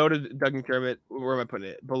 So no to Doug McDermott. Where am I putting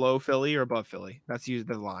it? Below Philly or above Philly? That's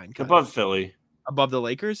usually the line. Above Philly. Above the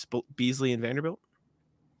Lakers? Beasley and Vanderbilt?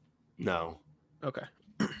 No. Okay.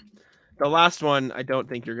 The last one, I don't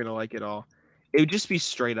think you're going to like at all. It would just be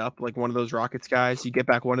straight up like one of those Rockets guys. You get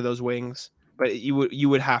back one of those wings. But you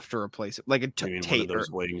would have to replace it, like a Tate or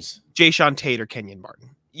wings. Jayshawn Tate or Kenyon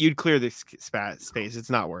Martin. You'd clear this space.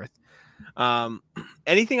 It's not worth.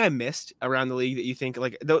 Anything I missed around the league that you think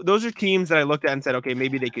like those are teams that I looked at and said, okay,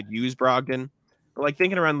 maybe they could use Brogdon. But like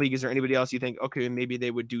thinking around the league, is there anybody else you think, okay, maybe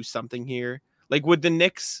they would do something here? Like, would the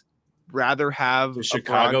Knicks rather have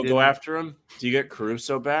Chicago go after him? Do you get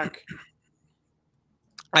Caruso back?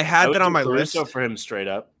 I had that on my list. Caruso for him straight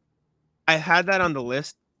up. I had that on the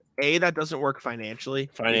list. A, that doesn't work financially.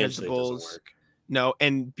 Financially, the Bulls, it doesn't work. No,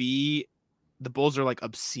 and B, the Bulls are like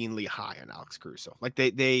obscenely high on Alex Caruso. Like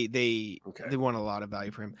they want a lot of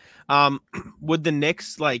value for him. Would the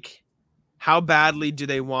Knicks like? How badly do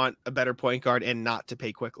they want a better point guard and not to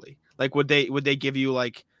pay quickly? Like, would they give you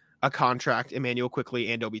like a contract, Emmanuel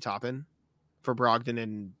Quickly and Obi Toppin for Brogdon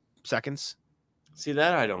in seconds? See,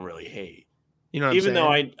 that I don't really hate. You know, what even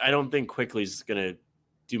I'm saying? though I don't think Quickly's gonna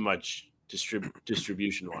do much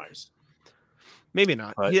distribution wise. Maybe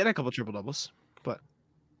not. But he had a couple triple doubles, but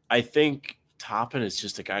I think Toppin is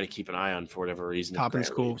just a guy to keep an eye on for whatever reason. Toppin's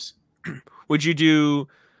cool. Would you do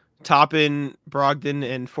Toppin, Brogdon,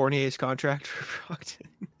 and Fournier's contract for Brogdon?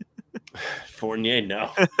 Fournier,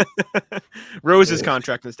 no. Rose's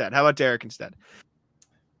contract instead. How about Derek instead?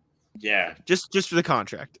 Yeah, just for the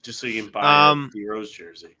contract, just so you can buy the Rose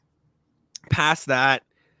jersey. Past that,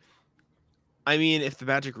 I mean, if the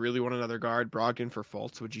Magic really want another guard, Brogdon for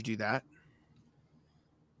Fultz, would you do that?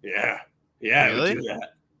 Yeah, really? I would do that.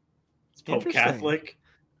 It's Pope Catholic.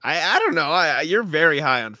 I don't know. You're very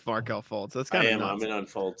high on Markelle Fultz. That's kind of nuts. I'm in on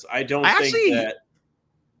Fultz. I don't think that.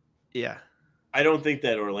 Yeah. I don't think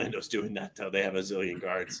that Orlando's doing that, though. They have a zillion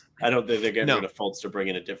guards. I don't think they're getting rid of Fultz to bring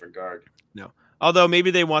in a different guard. No. Although maybe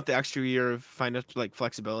they want the extra year of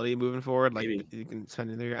flexibility moving forward. Like maybe you can spend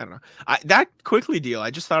it there. I don't know. That Quickly deal. I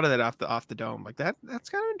just thought of that off the dome. Like that's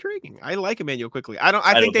kind of intriguing. I like Emmanuel Quickly.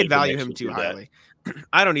 I think they'd value him too highly.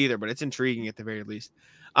 I don't either, but it's intriguing at the very least.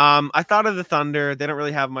 I thought of the Thunder. They don't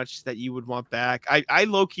really have much that you would want back. I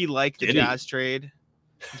low key like the Jazz trade.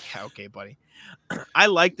 Yeah, okay, buddy. I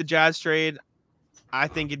like the Jazz trade. I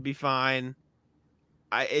think it'd be fine.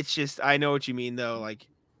 It's just I know what you mean though. Like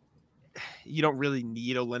you don't really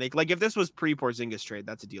need Olynyk. Like if this was pre-Porzingis trade,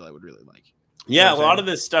 that's a deal I would really like. Yeah, a lot of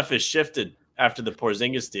this stuff is shifted after the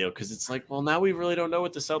Porzingis deal because it's like, well, now we really don't know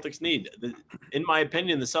what the Celtics need. In my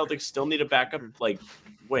opinion, the Celtics still need a backup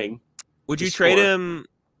wing. Would you trade him?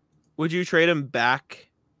 Would you trade him back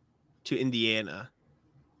to Indiana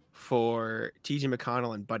for T.J.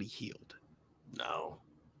 McConnell and Buddy Hield? No.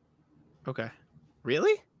 Okay.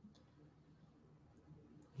 Really?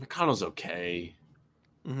 McConnell's okay.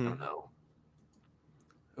 Mm-hmm. I don't know.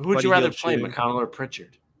 Who would you rather play, McConnell or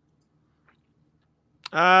Pritchard?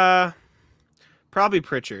 Probably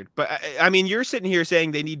Pritchard. But I mean, you're sitting here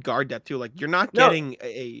saying they need guard depth too. Like you're not getting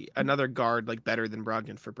another guard like better than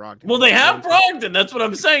Brogdon for Brogdon. Well, they have Brogdon. That's what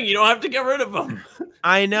I'm saying. You don't have to get rid of him.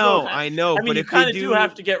 I know. I mean, but you kind of do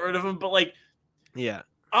have to get rid of him. But yeah,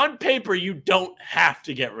 on paper, you don't have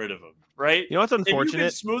to get rid of him. Right? You know what's unfortunate? If you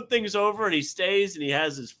can smooth things over and he stays and he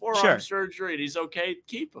has his forearm surgery and he's okay,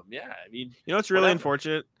 keep him. Yeah, I mean, you know what's really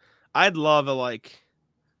unfortunate? I'd love a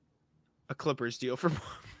Clippers deal for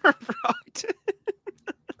Brogdon.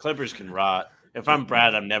 Clippers can rot. If I'm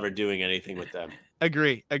Brad, I'm never doing anything with them.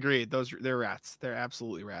 Agree. They're rats. They're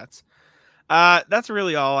absolutely rats. That's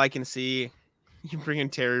really all I can see. You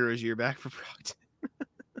bringing Terry Rozier back for Brogdon.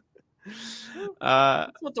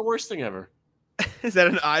 That's not the worst thing ever. Is that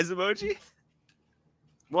an eyes emoji?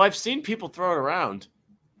 Well, I've seen people throw it around.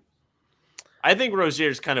 I think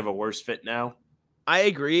Rozier's kind of a worse fit now. I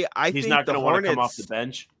agree. He's not going to want to come off the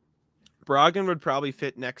bench. Brogdon would probably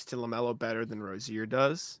fit next to LaMelo better than Rozier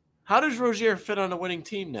does. How does Rozier fit on a winning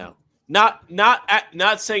team now? Not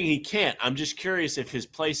saying he can't. I'm just curious if his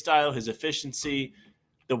play style, his efficiency,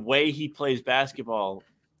 the way he plays basketball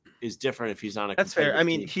is different if he's on a That's fair. I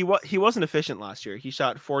mean, he wasn't efficient last year. He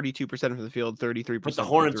shot 42% from the field, 33%. But the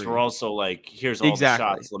Hornets were also like, here's all the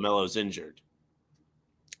shots. LaMelo's injured.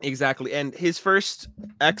 Exactly. And his first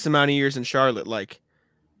X amount of years in Charlotte,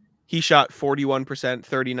 he shot 41%,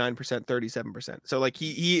 39%, 37%. So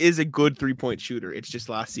he is a good 3-point shooter. It's just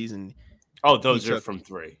last season. Oh, those are from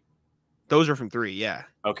three. Those are from three. Yeah.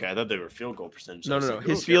 Okay. I thought they were field goal percentage. No.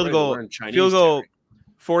 His field goal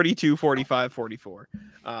 42, 45, 44.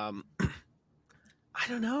 I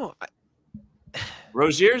don't know.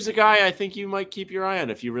 Rozier's a guy I think you might keep your eye on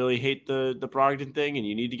if you really hate the Brogdon thing and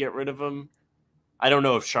you need to get rid of him. I don't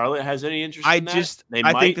know if Charlotte has any interest in that. They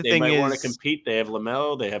might want to compete. They have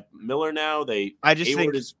LaMelo. They have Miller now.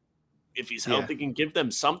 Hayward is, if he's healthy, can give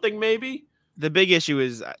them something maybe. The big issue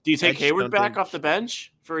is, do you take Hayward back off the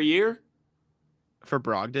bench for a year? For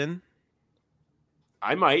Brogdon?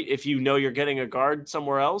 I might, if you know you're getting a guard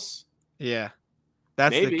somewhere else. Yeah.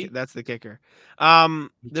 That's the kicker. The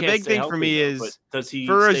big thing for me is, does he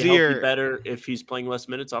for stay Rozier healthy better if he's playing less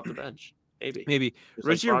minutes off the bench? Maybe.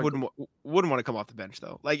 Rozier wouldn't want to come off the bench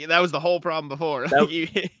though. That was the whole problem before.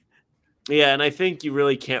 Yeah, and I think you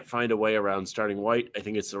really can't find a way around starting White. I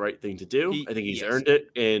think it's the right thing to do. I think he's earned it,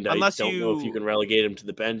 and I don't know if you can relegate him to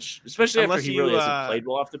the bench, especially after he really hasn't played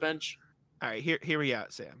well off the bench. All right, hear me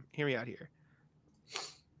out, Sam. Hear me out here.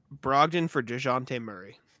 Brogdon for DeJounte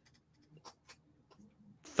Murray.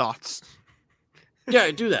 Thoughts? Yeah,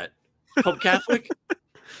 I do that. Pope Catholic?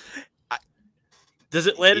 Does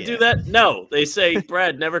Atlanta do that? No. They say,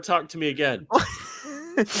 Brad, never talk to me again.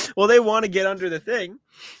 Well, they want to get under the thing.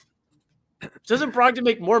 Doesn't Brogdon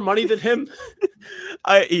make more money than him?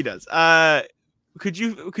 He does. Could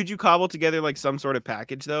you cobble together some sort of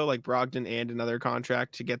package though, like Brogdon and another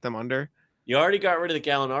contract to get them under? You already got rid of the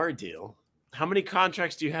Gallinari deal. How many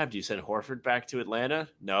contracts do you have? Do you send Horford back to Atlanta?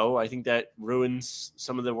 No, I think that ruins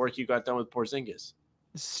some of the work you got done with Porzingis.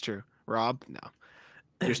 This is true. Rob, no.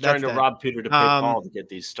 You're starting to rob Peter to pay Paul to get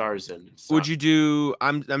these stars in. Would you do?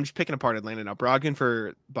 I'm just picking apart Atlanta now. Brogdon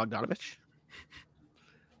for Bogdanovich.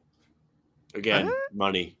 Again,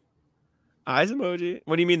 money. Eyes emoji.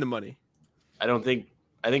 What do you mean the money? I think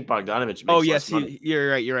Bogdanovich makes yes, money.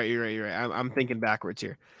 You're right. I'm thinking backwards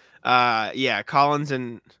here. Yeah, Collins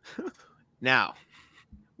and now.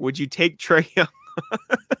 Would you take Trae Young?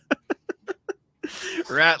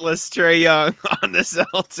 Ratless Trae Young on the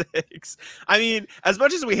Celtics. I mean, as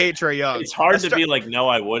much as we hate Trae Young, it's hard to be like, no,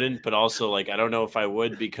 I wouldn't, but also like, I don't know if I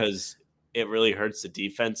would because it really hurts the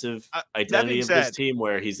defensive identity of this team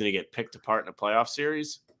where he's going to get picked apart in a playoff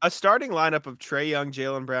series. A starting lineup of Trae Young,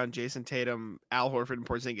 Jaylen Brown, Jason Tatum, Al Horford, and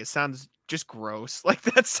Porzingis sounds just gross. Like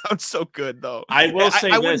that sounds so good though. I will say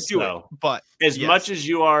this though, but as much as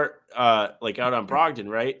you are like out on Brogdon,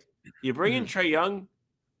 right? You bring in Trae Young.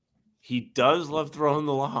 He does love throwing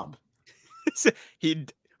the lob.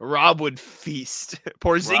 Rob would feast.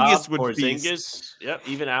 Porzingis would feast. Yep.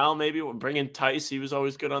 Even Al maybe would bring in Tice. He was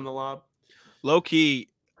always good on the lob. Low key,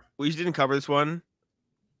 we didn't cover this one.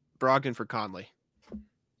 Brogdon for Conley.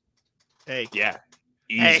 Hey. Yeah.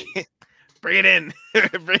 Easy. Hey. Bring it in.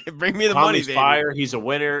 bring me the Conley's money, baby. Fire. He's a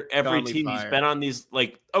winner. Every Conley team fire. He's been on these,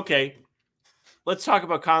 like, okay. Let's talk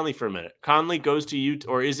about Conley for a minute. Conley goes to Utah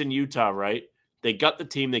or is in Utah, right? They got the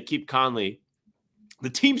team. They keep Conley. The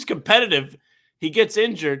team's competitive. He gets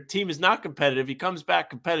injured. Team is not competitive. He comes back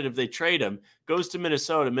competitive. They trade him. Goes to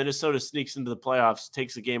Minnesota. Minnesota sneaks into the playoffs,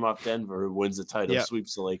 takes a game off Denver, who wins the title,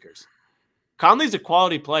 sweeps the Lakers. Conley's a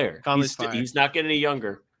quality player. He's not getting any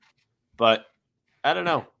younger. But I don't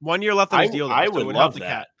know. 1 year left on his deal. Though, I would love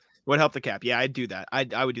that. Would help the cap. Yeah, I'd do that.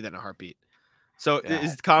 I would do that in a heartbeat. So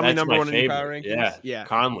is Conley number one in your power rankings? Yeah.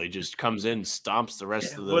 Conley just comes in, stomps the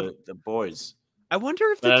rest of the boys. I wonder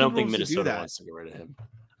if I don't think Minnesota wants to get rid of him.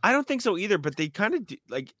 I don't think so either, but they kind of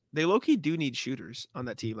they low-key do need shooters on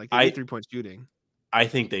that team. Like they need 3-point shooting. I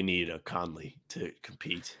think they need a Conley to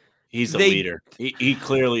compete. He's a leader. He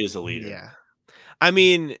clearly is a leader. Yeah. I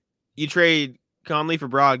mean, you trade Conley for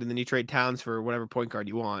Brogdon, and then you trade Towns for whatever point guard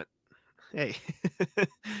you want. Hey.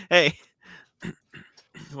 Hey.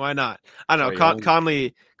 Why not? I don't know.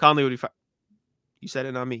 Conley would be fire. You said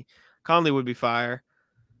it, not me. Conley would be fire.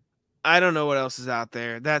 I don't know what else is out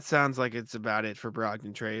there. That sounds like it's about it for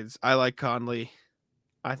Brogdon trades. I like Conley.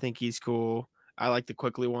 I think he's cool. I like the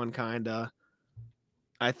Quickly one, kinda.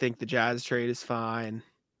 I think the Jazz trade is fine.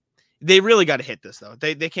 They really got to hit this though.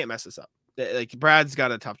 They can't mess this up. Like Brad's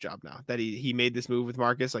got a tough job now that he made this move with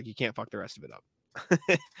Marcus. Like you can't fuck the rest of it up.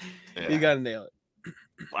 You got to nail it.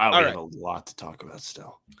 Wow, we have a lot to talk about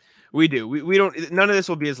still. We do. We don't. None of this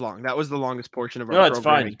will be as long. That was the longest portion of our program. No, it's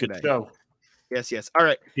fine. Good show. Yes. All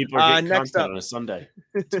right. People are getting next content on a Sunday.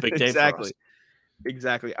 It's a big day for us.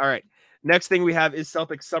 Exactly. All right. Next thing we have is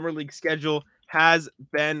Celtics Summer League schedule has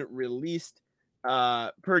been released.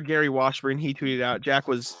 Per Gary Washburn, he tweeted out. Jack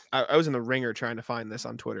was I was in the Ringer trying to find this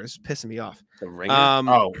on Twitter. It's pissing me off. The Ringer?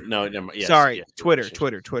 Oh no, never, yes, sorry. Yes, Twitter.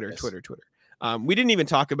 We didn't even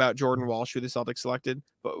talk about Jordan Walsh, who the Celtics selected,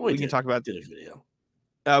 but we can talk about. Did a video.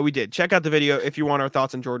 We did. Check out the video if you want our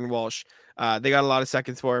thoughts on Jordan Walsh. They got a lot of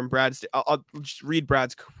seconds for him. I'll just read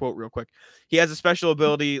Brad's quote real quick. He has a special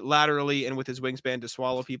ability laterally and with his wingspan to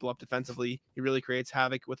swallow people up defensively. He really creates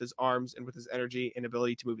havoc with his arms and with his energy and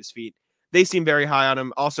ability to move his feet. They seem very high on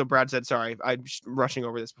him. Also, Brad said, sorry, I'm just rushing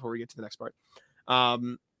over this before we get to the next part.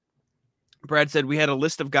 Brad said we had a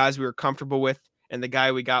list of guys we were comfortable with, and the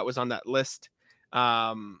guy we got was on that list.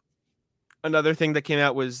 Another thing that came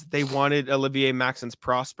out was they wanted Olivier Maxence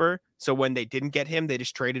Prosper. So when they didn't get him, they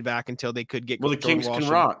just traded back until they could get. Well, the Kings can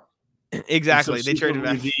rot. Exactly. They traded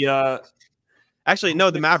back. Actually, no,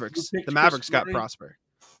 the Mavericks. The Mavericks got Prosper.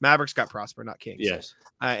 Mavericks got Prosper, not Kings. Yes.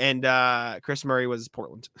 And Chris Murray was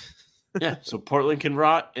Portland. Yeah. So Portland can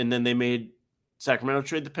rot, and then they made Sacramento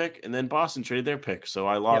trade the pick, and then Boston traded their pick. So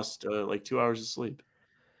I lost like 2 hours of sleep.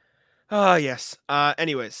 Oh, yes.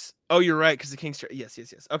 Anyways. Oh, you're right, because the Kings. Yes.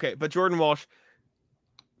 Okay, but Jordan Walsh,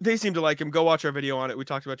 they seem to like him. Go watch our video on it. We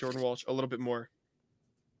talked about Jordan Walsh a little bit more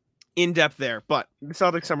in depth there. But the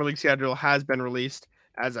Celtics Summer League schedule has been released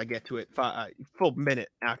as I get to it. Full minute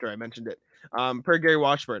after I mentioned it. Per Gary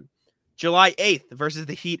Washburn, July 8th versus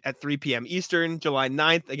the Heat at 3 p.m. Eastern. July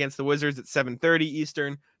 9th against the Wizards at 7:30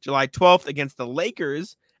 Eastern. July 12th against the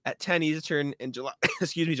Lakers at 10 Eastern. And July 10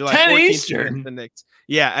 14th Eastern. the Knicks.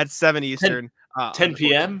 Yeah, at 7 Eastern. 10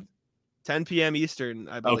 p.m. 10 p.m. Eastern,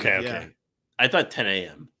 I believe. Okay. Yeah. I thought 10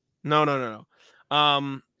 a.m. No.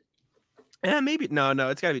 Maybe no,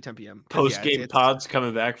 it's got to be 10 p.m. Post-game pods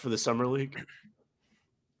coming back for the summer league.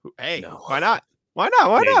 Hey, No. why not? Why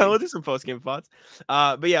not? Maybe. We'll do some post-game pods.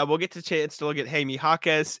 But yeah, we'll get to chance to look at Jaime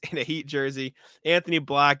Jaquez in a Heat jersey, Anthony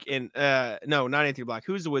Black in no, not Anthony Black.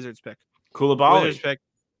 Who's the Wizards pick? Koulibaly. Wizards pick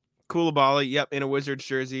Koulibaly. Yep, in a Wizards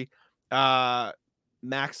jersey.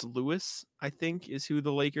 Max Lewis, I think, is who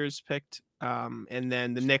the Lakers picked. And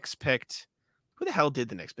then the Knicks picked. Who the hell did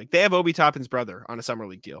the Knicks pick? They have Obi Toppin's brother on a summer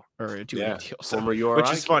league deal or a 2-week deal, former URI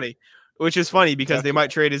which is funny. Which is funny because they might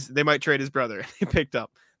trade his brother. They picked up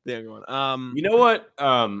the other one. You know what?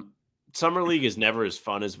 Summer league is never as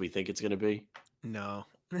fun as we think it's going to be. No.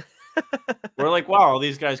 We're like, wow, all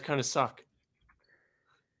these guys kind of suck.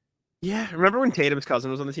 Yeah, remember when Tatum's cousin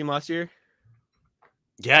was on the team last year?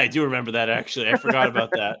 Yeah, I do remember that, actually. I forgot about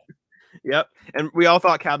that. Yep. And we all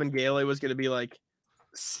thought Cabin Gale was going to be, like,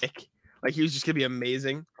 sick. Like, he was just going to be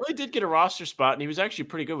amazing. Well, he did get a roster spot, and he was actually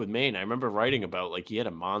pretty good with Maine. I remember writing about, like, he had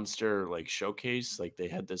a monster, like, showcase. Like, they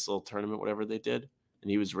had this little tournament, whatever they did,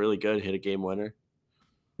 and he was really good, hit a game winner.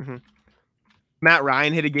 Mm-hmm. Matt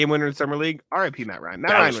Ryan hit a game winner in Summer League. R.I.P. Matt Ryan.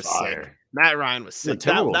 Matt Ryan was sick. Matt Ryan was sick.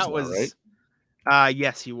 That was now, right?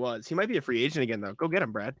 Yes, he was. He might be a free agent again, though. Go get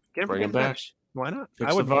him, Brad. Bring him back. Why not?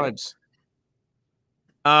 Fix the vibes.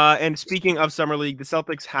 And speaking of Summer League, the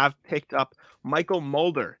Celtics have picked up Michael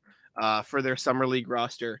Mulder for their Summer League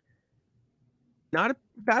roster. Not a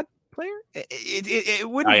bad player. It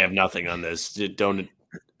wouldn't. I have nothing on this. Don't.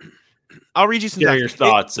 I'll read you some your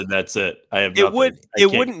thoughts, and that's it. I have. Nothing. It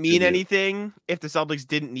wouldn't mean anything if the Celtics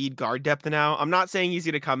didn't need guard depth now. I'm not saying he's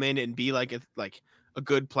going to come in and be like a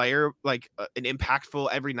good player, like an impactful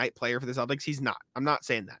every night player for the Celtics. He's not. I'm not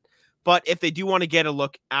saying that. But if they do want to get a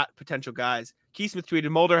look at potential guys, Keith Smith tweeted,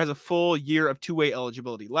 Mulder has a full year of two-way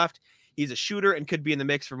eligibility left. He's a shooter and could be in the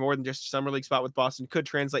mix for more than just a summer league spot with Boston. Could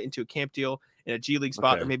translate into a camp deal in a G League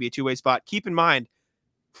spot or maybe a two-way spot. Keep in mind,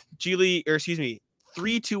 3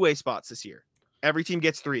 two-way spots this year. Every team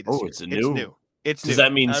gets 3 this year. It's new. Does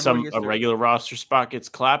that mean a regular roster spot gets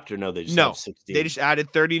clapped, or no? They just have 16? They just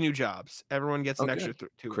added 30 new jobs. Everyone gets an extra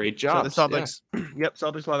 2. Great job. So the Celtics,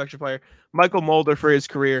 Celtics will have extra player. Michael Mulder for his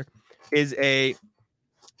career is a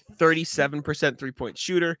 37% three-point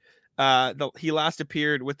shooter. He last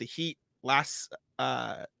appeared with the Heat last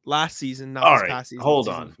season, not this past season. Hold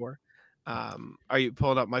on. Before. Are you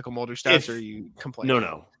pulling up Michael Mulder stats, or are you complaining?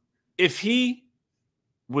 No. If he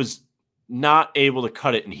was not able to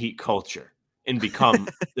cut it in Heat culture and become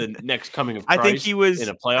the next coming of Christ, I think he was in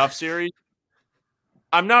a playoff series,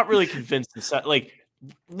 I'm not really convinced.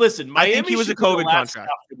 Listen, Miami, I think he was a COVID contract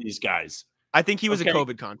for these guys. I think he was a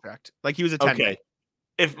COVID contract. Like he was a 10. Okay.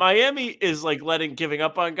 If Miami is giving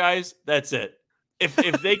up on guys, that's it. If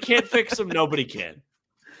they can't fix them, nobody can.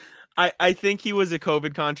 I think he was a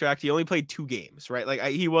COVID contract. He only played 2 games, right? Like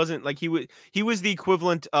he wasn't like he was the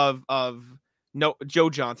equivalent of Joe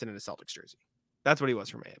Johnson in a Celtics jersey. That's what he was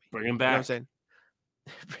for Miami. Bring him back. You know what I'm saying?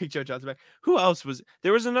 Bring Joe Johnson back. Who else was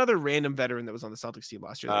there? Was another random veteran that was on the Celtics team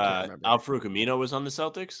last year. I can't remember. Al-Farouq Amino was on the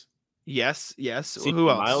Celtics. Yes. See, who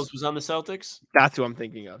else? Miles was on the Celtics. That's who I'm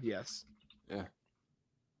thinking of. Yes. Yeah.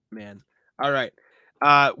 Man. All right.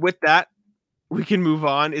 With that, we can move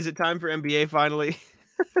on. Is it time for NBA finally?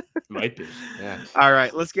 Might be. Yeah. All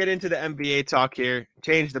right. Let's get into the NBA talk here.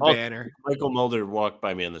 Change the banner. Michael Mulder walked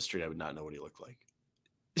by me on the street. I would not know what he looked like.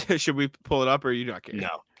 Should we pull it up, or are you not kidding?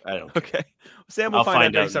 No, I don't. Okay. Sam will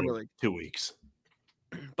find out Summer League. 2 weeks.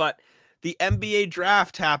 But the NBA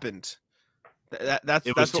draft happened. That's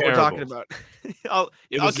what terrible. we're talking about. I'll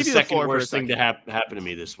give you the floor worst thing to happen to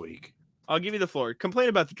me this week. I'll give you the floor. Complain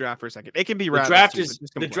about the draft for a second. It can be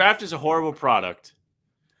the draft is a horrible product.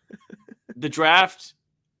 The draft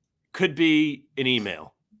could be an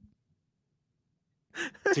email.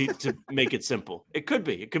 To make it simple. It could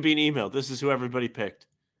be an email. This is who everybody picked.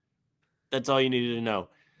 That's all you needed to know.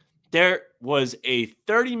 There was a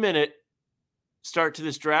 30-minute start to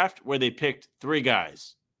this draft where they picked 3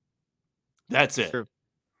 guys. That's it. True.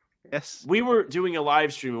 Yes. We were doing a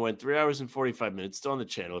live stream. It went 3 hours and 45 minutes. Still on the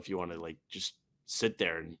channel if you want to just sit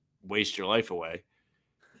there and waste your life away.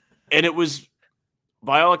 And it was,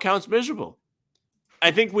 by all accounts, miserable.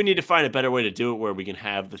 I think we need to find a better way to do it where we can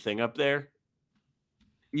have the thing up there.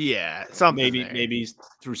 Yeah, maybe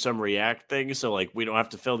through some React thing, so we don't have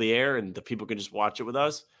to fill the air and the people can just watch it with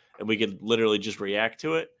us, and we could literally just react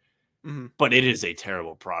to it. Mm-hmm. But it is a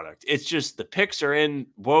terrible product. It's just the picks are in.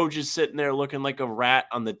 Woj is sitting there looking like a rat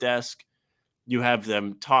on the desk. You have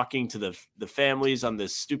them talking to the families on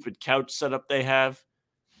this stupid couch setup they have.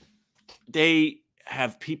 They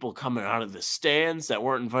have people coming out of the stands that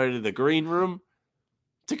weren't invited to the green room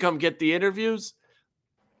to come get the interviews.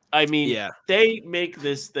 I mean, they make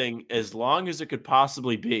this thing as long as it could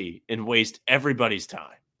possibly be and waste everybody's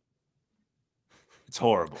time. It's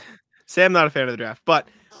horrible. Sam, not a fan of the draft, but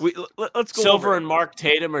let's go. Silver and Mark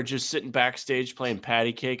Tatum are just sitting backstage playing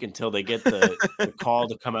patty cake until they get the call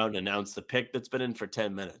to come out and announce the pick that's been in for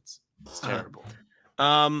 10 minutes. It's terrible.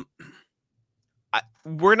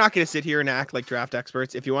 We're not going to sit here and act like draft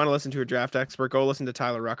experts. If you want to listen to a draft expert, go listen to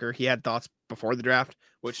Tyler Rucker. He had thoughts before the draft,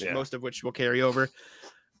 most of which will carry over.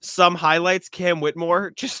 Some highlights, Cam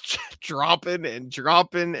Whitmore just dropping. That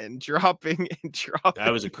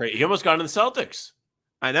was he almost got into the Celtics.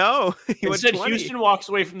 I know. Instead, Houston walks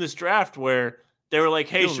away from this draft where they were like,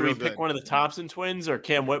 hey, should we pick one of the Thompson twins or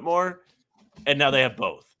Cam Whitmore? And now they have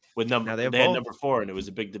both. They had number 4, and it was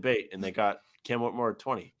a big debate, and they got Cam Whitmore at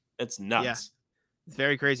 20. That's nuts. Yeah. It's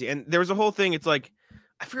very crazy. And there was a whole thing. It's like,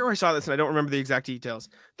 I forget where I saw this, and I don't remember the exact details.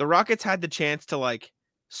 The Rockets had the chance to like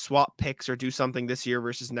swap picks or do something this year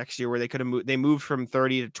versus next year where they could have moved. They moved from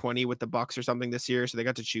 30 to 20 with the Bucks or something this year. So they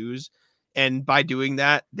got to choose. And by doing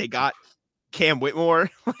that, they got Cam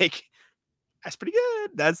Whitmore. Like, that's pretty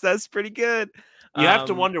good. That's pretty good. You have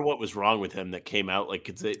to wonder what was wrong with him that came out. Like,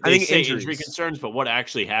 they say injury concerns, but what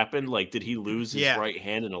actually happened? Like, did he lose his right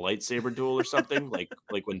hand in a lightsaber duel or something? like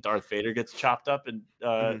when Darth Vader gets chopped up in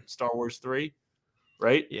Star Wars 3,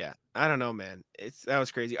 right? Yeah, I don't know, man. That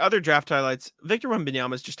was crazy. Other draft highlights: Victor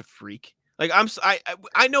Wembanyama is just a freak. Like,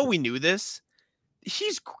 I know we knew this.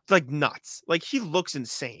 He's like nuts. Like, he looks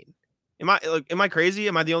insane. Am I crazy?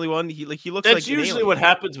 Am I the only one? He looks. That's usually what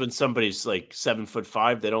happens when somebody's like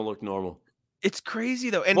 7'5". They don't look normal. It's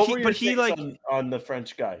crazy though, and he like on the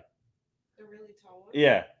French guy, the really tall one.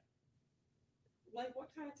 Yeah. Like what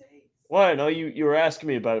kind of takes? Well, I know you were asking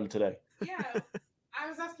me about him today. Yeah, I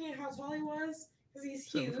was asking how tall he was because he's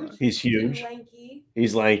huge. He's huge.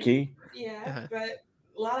 He's lanky. Yeah, but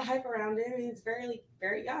a lot of hype around him. He's very,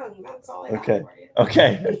 very young. That's all I got for you.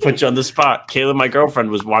 Okay, I put you on the spot. Kayla, my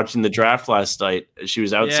girlfriend, was watching the draft last night. She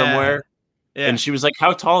was out somewhere, and she was like,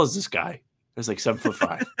 "How tall is this guy?" I was like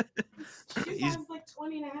 7'5". He's like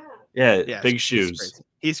 20 and a half. Yeah, big shoes.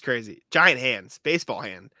 He's crazy. Giant hands, baseball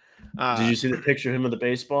hand. Did you see the picture of him with the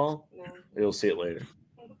baseball? No. You'll see it later.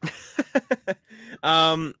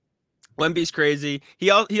 Wemby's crazy. He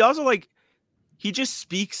also like he just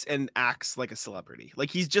speaks and acts like a celebrity. Like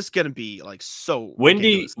he's just gonna be like so.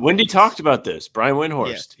 Wendy talked about this. Brian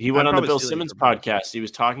Windhorst. He went on the Bill Simmons podcast. He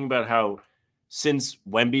was talking about how since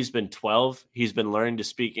Wemby's been 12, he's been learning to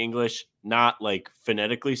speak English, not like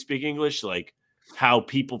phonetically speak English, like how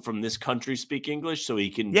people from this country speak English, so he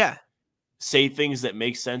can say things that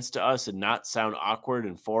make sense to us and not sound awkward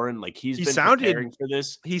and foreign. Like he been preparing for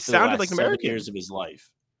this. He sounded like an American. 7 years of his life.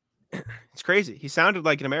 It's crazy. He sounded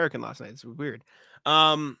like an American last night. It's weird.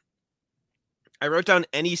 I wrote down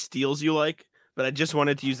any steals you like, but I just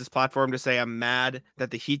wanted to use this platform to say I'm mad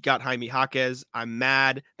that the Heat got Jaime Jaquez. I'm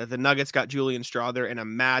mad that the Nuggets got Julian Strawther, and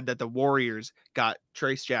I'm mad that the Warriors got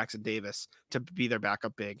Trace Jackson Davis to be their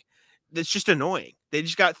backup big. It's just annoying. They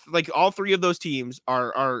just got like all three of those teams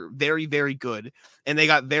are very, very good, and they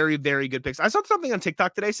got very, very good picks. I saw something on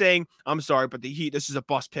TikTok today saying, "I'm sorry, but the Heat, this is a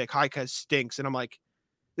bust pick. Jaquez stinks," and I'm like,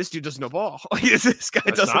 this dude doesn't know ball. Like this guy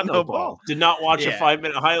doesn't know ball. Did not watch a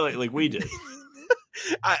 5-minute highlight like we did.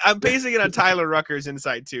 I'm basing it on Tyler Rucker's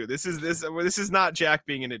insight too. This is not Jack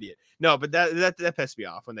being an idiot. No, but that pissed me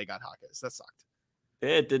off when they got Jaquez. That sucked.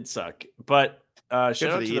 It did suck. But shout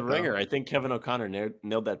out to the Ringer. I think Kevin O'Connor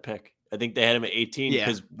nailed that pick. I think they had him at 18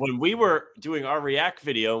 because when we were doing our react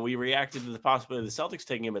video, we reacted to the possibility of the Celtics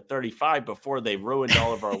taking him at 35 before they ruined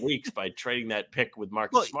all of our weeks by trading that pick with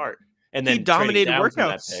Marcus Smart. And then he dominated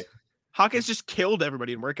workouts. Hawkins just killed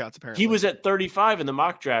everybody in workouts, apparently. He was at 35 in the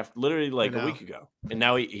mock draft literally like a week ago. And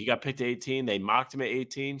now he got picked at 18. They mocked him at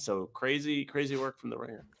 18. So crazy work from the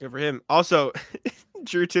Ringer. Good for him. Also,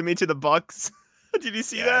 Drew Timme to the Bucks. Did you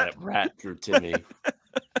see that? Rat Drew Timme.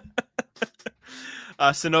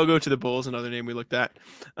 Sonogo to the Bulls, another name we looked at.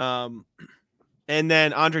 And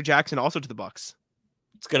then Andre Jackson also to the Bucks.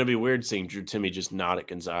 It's going to be weird seeing Drew Timme just nod at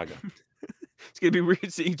Gonzaga. It's going to be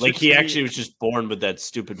weird seeing Drew he actually was just born with that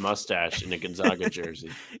stupid mustache in a Gonzaga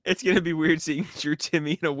jersey. It's going to be weird seeing Drew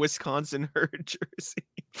Timme in a Wisconsin Herd jersey.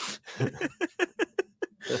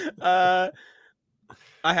 I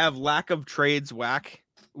have lack of trades whack.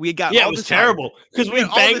 We got it was terrible because we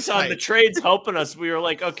banked on the trades helping us. We were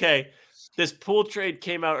like, okay, this pool trade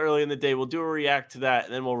came out early in the day. We'll do a react to that,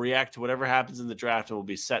 and then we'll react to whatever happens in the draft, and we'll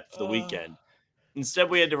be set for the weekend. Instead,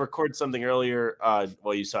 we had to record something earlier.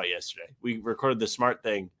 Well, you saw it yesterday. We recorded the Smart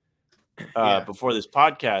thing before this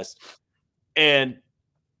podcast, and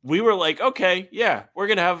we were like, okay, yeah, we're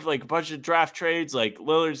going to have like a bunch of draft trades. Like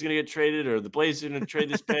Lillard's going to get traded or the Blazers are going to trade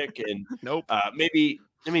this pick. And Nope.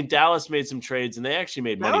 Dallas made some trades and they actually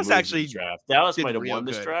made money Dallas moves in the draft. Dallas did might have real won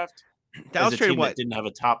this good. draft. Dallas as a traded team what? that didn't have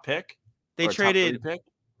a top pick. They or a top 30 traded. pick.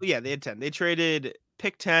 Yeah, they had 10. They traded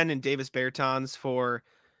pick 10 and Davis Bertans for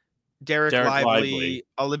Derek Lively,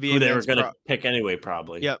 Olivier who they Mens were going to pick anyway,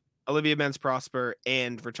 probably. Yep, Olivier Mens Prosper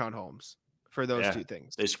and Richaun Holmes for those two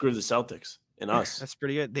things. They screwed the Celtics and us. That's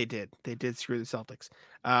pretty good. They did screw the Celtics.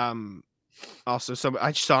 Also,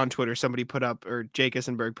 I saw on Twitter somebody put up, or Jake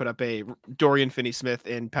Issenberg put up a Dorian Finney-Smith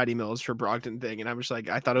and Patty Mills for Brogdon thing, and I was like,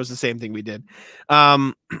 I thought it was the same thing we did.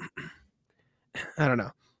 I don't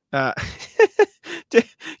know.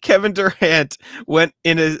 Kevin Durant went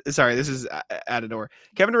in a this is out of nowhere.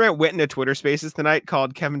 Kevin Durant went into Twitter Spaces tonight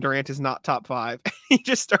called Kevin Durant is not top 5. He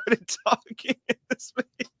just started talking in the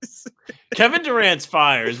space. Kevin Durant's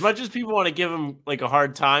fire. As much as people want to give him like a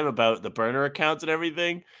hard time about the burner accounts and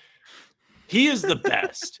everything, he is the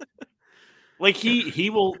best. Like he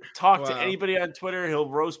will talk to anybody on Twitter. He'll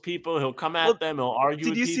roast people. He'll come at them. He'll argue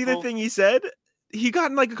with people. Did you see the thing he said? He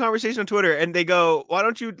got in like a conversation on Twitter and they go, why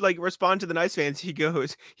don't you like respond to the nice fans? He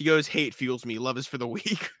goes, hate fuels me. Love is for the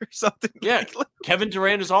weak or something. Yeah. Kevin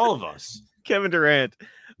Durant is all of us. Kevin Durant.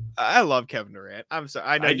 I love Kevin Durant. I'm sorry.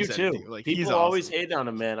 I know I you do said too. It too. Like, people he's awesome. always hate on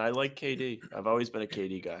him, man. I like KD. I've always been a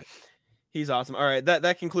KD guy. He's awesome. All right.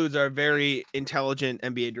 That concludes our very intelligent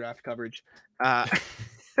NBA draft coverage.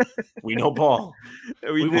 We know ball.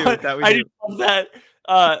 we do. I didn't love that.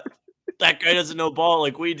 That guy doesn't know ball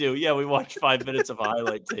like we do. Yeah, we watched 5 minutes of a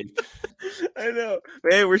highlight tape. I know.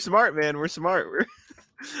 Hey, we're smart, man. We're smart.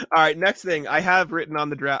 All right. Next thing I have written on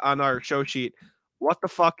the on our show sheet. What the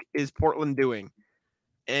fuck is Portland doing?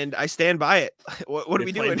 And I stand by it. What are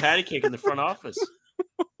we doing? Patty cake in the front office.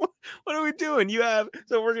 What are we doing?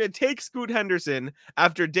 So we're going to take Scoot Henderson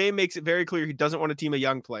after Dame makes it very clear he doesn't want a team of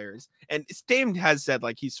young players. And Dame has said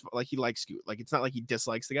he likes Scoot. Like, it's not like he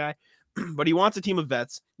dislikes the guy, but he wants a team of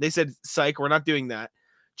vets. They said, psych, we're not doing that.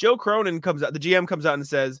 Joe Cronin comes out. The GM comes out and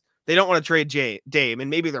says they don't want to trade Dame, and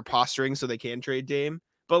maybe they're posturing so they can trade Dame.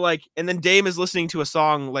 But and then Dame is listening to a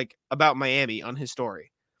song about Miami on his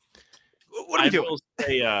story. What are we doing? Will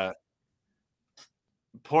say,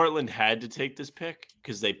 Portland had to take this pick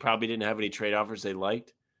because they probably didn't have any trade offers they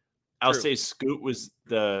liked. I'll say Scoot was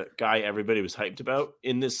the guy everybody was hyped about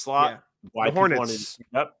in this slot. Yeah. Why people wanted to pick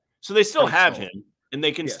up. So they still have him, and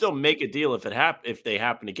they can Yes. still make a deal if they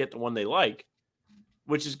happen to get the one they like,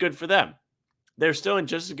 which is good for them. They're still in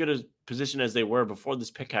just as good a position as they were before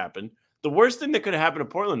this pick happened. The worst thing that could have happened to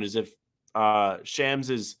Portland is if Shams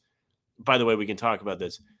is – by the way, we can talk about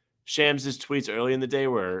this. Shams' tweets early in the day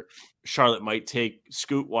where Charlotte might take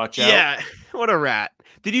Scoot, watch out. Yeah, what a rat.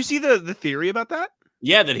 Did you see the theory about that?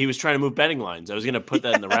 Yeah, that he was trying to move betting lines. I was going to put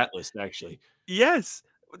that in the rat list, actually. Yes,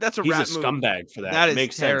 that's a He's rat a move. scumbag for that. That it is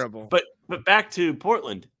makes terrible. Sense. But back to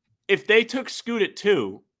Portland. If they took Scoot at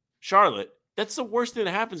 2, Charlotte, that's the worst thing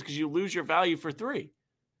that happens because you lose your value for 3.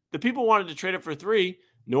 The people wanted to trade it for 3.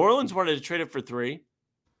 New Orleans wanted to trade it for 3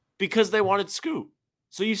 because they wanted Scoot.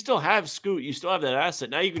 So you still have Scoot. You still have that asset.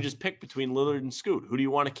 Now you can just pick between Lillard and Scoot. Who do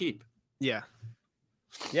you want to keep? Yeah.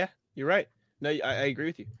 Yeah, you're right. No, I agree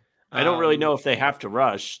with you. I don't really know if they have to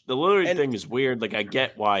rush. The Lillard thing is weird. Like, I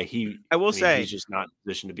get why he's just not in a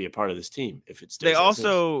position to be a part of this team if it's. They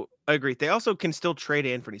also agree. They also can still trade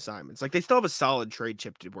Anthony Simons. Like, they still have a solid trade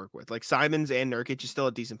chip to work with. Like, Simons and Nurkic is still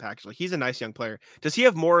a decent package. Like, he's a nice young player. Does he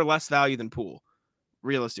have more or less value than Poole?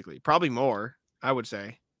 Realistically, probably more. I would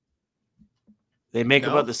say. They make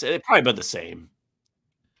about the same. Probably about the same.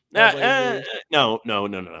 No.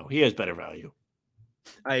 He has better value.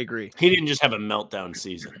 I agree. He didn't just have a meltdown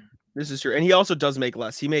season. This is true. And he also does make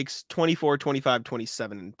less. He makes 24, 25,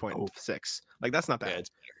 27.6. Like, that's not bad. Yeah,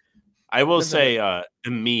 I will say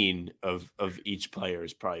the mean of each player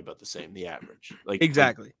is probably about the same, the average. Like,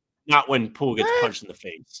 exactly. Not when Poole gets punched in the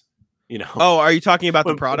face. Oh, are you talking about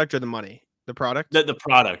the product or the money? The product? The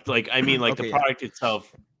product. Like, I mean, like, the product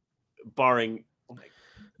itself, barring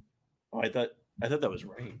I thought that was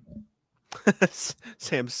right.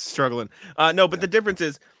 Sam's struggling. No, but the difference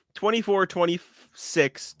is 24,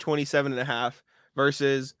 26, 27.5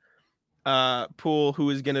 versus Poole, who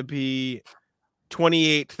is going to be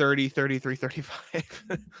 28, 30, 33, 35.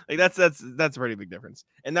 Like, that's a pretty big difference.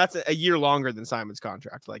 And that's a year longer than Simon's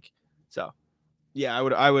contract. Like, so yeah, I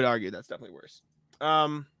would argue that's definitely worse.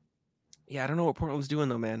 Yeah, I don't know what Portland's doing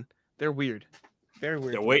though, man. They're weird. Very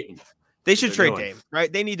weird. They're waiting. They should trade Dame,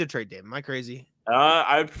 right? They need to trade Dame. Am I crazy?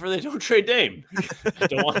 I would prefer they don't trade Dame. I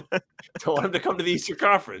don't want him to come to the Eastern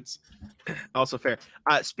Conference. Also fair.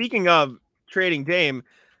 Speaking of trading Dame,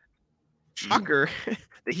 shocker,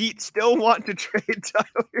 The Heat still want to trade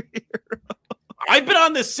Tyler Hero. I've been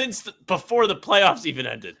on this since before the playoffs even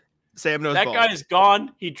ended. Sam knows that ball. guy is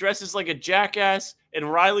gone. He dresses like a jackass,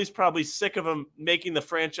 and Riley's probably sick of him making the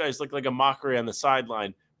franchise look like a mockery on the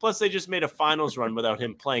sideline. Plus, they just made a finals run without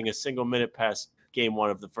him playing a single minute past game 1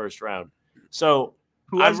 of the first round. So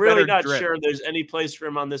I'm really not sure there's any place for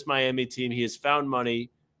him on this Miami team. He has found money,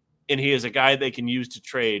 and he is a guy they can use to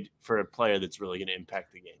trade for a player that's really going to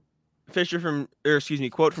impact the game.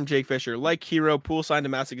 Quote from Jake Fisher. Like Hero, Poole signed a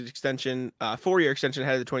massive extension, 4-year extension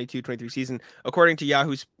ahead of the 22-23 season. According to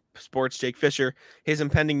Yahoo Sports, Jake Fisher, his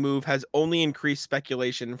impending move has only increased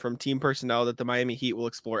speculation from team personnel that the Miami Heat will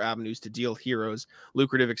explore avenues to deal Hero's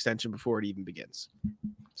lucrative extension before it even begins.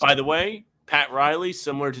 By the way, Pat Riley,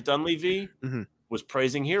 similar to Dunleavy, was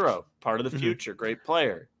praising Hero, part of the future, great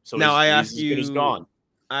player. So now he's as good as gone.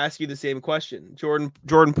 I ask you the same question.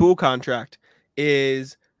 Jordan Poole contract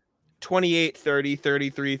is 28, 30,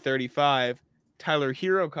 33, 35. Tyler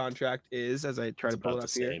Hero contract is, as I try to pull it up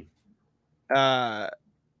here,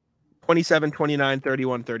 27, 29,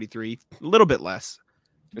 31, 33. A little bit less.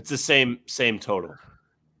 It's the same total.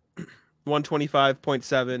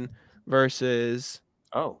 125.7 versus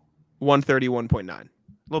 131.9. A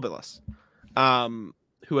little bit less.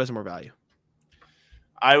 Who has more value?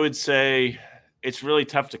 I would say it's really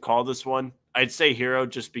tough to call this one. I'd say Hero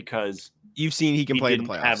just because you've seen he can play in the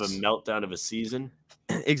playoffs. Have a meltdown of a season.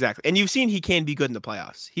 Exactly. And you've seen he can be good in the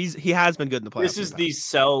playoffs. He has been good in the playoffs. This is the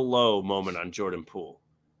sell low moment on Jordan Poole.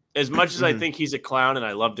 As much as I think he's a clown and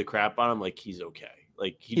I love to crap on him, like he's okay.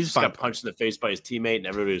 Like he just got punched in the face by his teammate and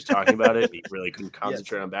everybody was talking about it. He really couldn't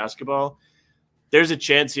concentrate on basketball. There's a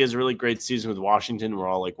chance he has a really great season with Washington. We're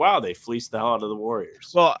all like, wow, they fleeced the hell out of the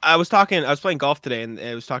Warriors. Well, I was playing golf today and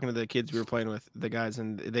I was talking to the kids we were playing with, the guys,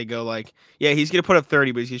 and they go like, yeah, he's going to put up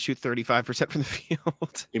 30, but he's going to shoot 35% from the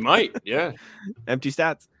field. He might. Yeah. Empty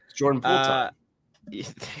stats. It's Jordan Poole time.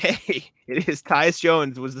 Hey, it is. Tyus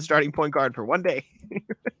Jones was the starting point guard for one day.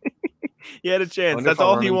 He had a chance. That's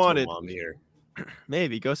all he wanted.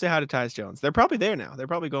 Maybe go say hi to Tyus Jones. They're probably there now. They're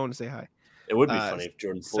probably going to say hi. It would be funny if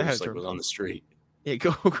Jordan Poole just was on the street. Yeah,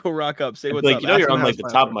 go rock up. Say what's up. You're on like the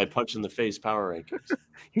top of my punch in the face power rankings.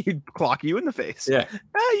 He'd clock you in the face. Yeah,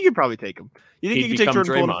 you could probably take him. You think you could take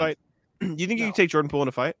Jordan Poole in a fight? You think you could take Jordan Poole in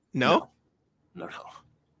a fight? No.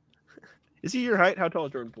 Is he your height? How tall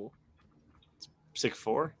is Jordan Poole?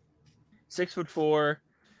 6'4". 6'4".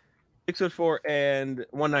 6'4" and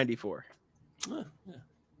 194. Yeah.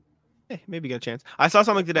 Hey, maybe get a chance. I saw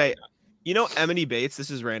something today. You know, Emoni Bates.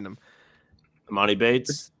 This is random. Emoni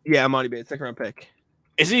Bates. Yeah, Emoni Bates, second round pick.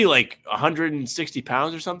 Isn't he like 160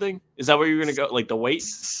 pounds or something? Is that where you're gonna go? Like the weight?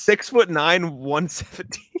 6'9",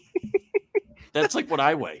 170. That's like what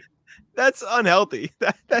I weigh. That's unhealthy.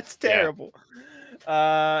 That's terrible.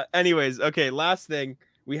 Yeah. Anyways, okay. Last thing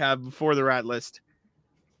we have before the rat list.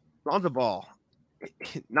 Lonzo Ball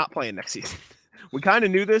not playing next season. We kind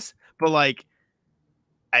of knew this, but like,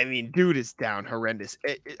 I mean, dude is down horrendous.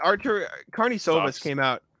 Artur Karnisovas came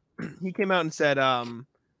out. He came out and said,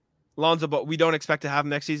 Lonzo Ball, we don't expect to have him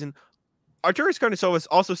next season. Arturas Karnisovas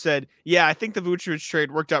also said, yeah, I think the Vucevic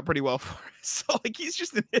trade worked out pretty well for us. So, like, he's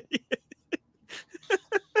just an idiot.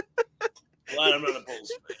 Glad I'm not a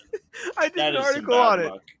Bulls fan. I did an article on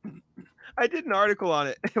it. I did an article on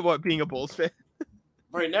it. What, being a Bulls fan?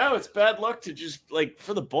 Right now, it's bad luck to just, like,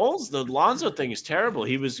 for the Bulls, the Lonzo thing is terrible.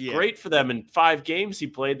 He was great for them in 5 games he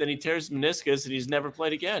played. Then he tears his meniscus, and he's never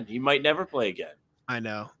played again. He might never play again. I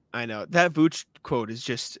know. That Vuce quote is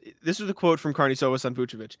just – this was a quote from Karnisovas on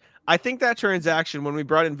Vucevic. I think that transaction, when we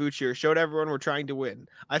brought in Vuce here, showed everyone we're trying to win.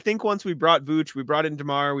 I think once we brought Vuce, we brought in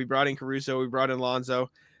DeMar, we brought in Caruso, we brought in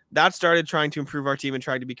Lonzo. That started trying to improve our team and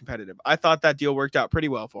trying to be competitive. I thought that deal worked out pretty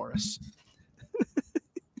well for us.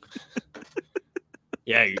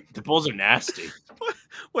 Yeah, the Bulls are nasty.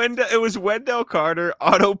 It was Wendell Carter,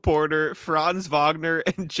 Otto Porter, Franz Wagner,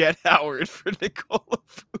 and Jet Howard for Nikola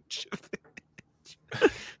Vucevic.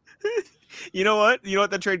 You know what? You know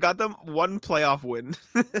what that trade got them? 1 playoff win.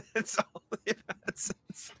 That's all it has.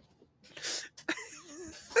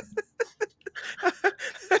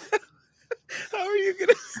 How are you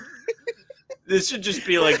gonna? This should just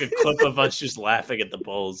be like a clip of us just laughing at the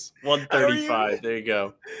Bulls. 135. There you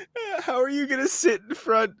go. How are you gonna sit in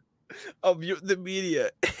front of the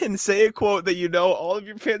media and say a quote that you know all of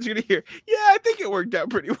your fans are gonna hear? Yeah, I think it worked out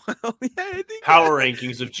pretty well. Yeah, I think power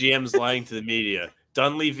rankings of GMs lying to the media.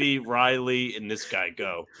 Dunleavy, Riley, and this guy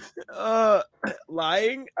go.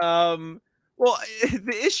 Lying. Well,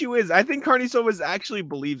 the issue is, I think Karnisovas actually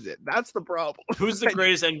believes it. That's the problem. Who's the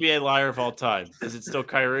greatest NBA liar of all time? Is it still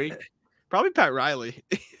Kyrie? Probably Pat Riley.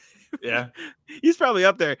 Yeah. He's probably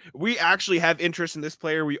up there. We actually have interest in this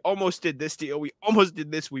player. We almost did this deal. We almost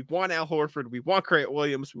did this. We want Al Horford. We want Grant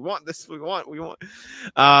Williams. We want this. We want.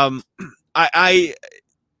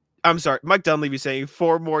 I'm sorry. Mike Dunleavy saying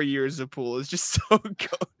 4 more years of Poole is just so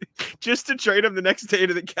good. Just to trade him the next day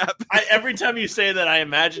to the cap. Every time you say that, I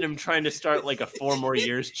imagine him trying to start like a 4 more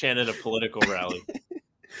years chant at a political rally.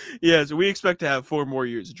 Yeah, so we expect to have 4 more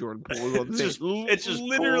years of Jordan Poole. It's just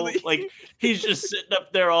literally Poole, like he's just sitting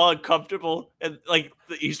up there all uncomfortable, and like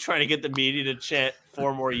he's trying to get the media to chant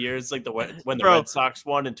 4 more years, like when the Red Sox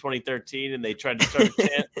won in 2013, and they tried to start a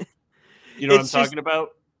chant. You know what I'm talking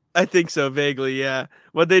about? I think so, vaguely. Yeah.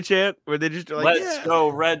 What they chant? Were they just like, "Let's go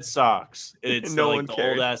Red Sox"? And it's no like the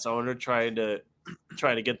old ass owner trying to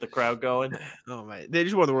get the crowd going. Oh my! They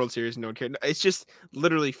just won the World Series. And no one cared. It's just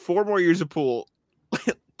literally 4 more years of Poole.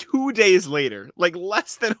 2 days later, like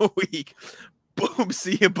less than a week, boom,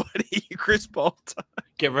 see you, buddy. Chris Paul time.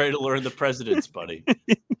 Get ready to learn the presidents, buddy.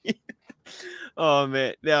 Oh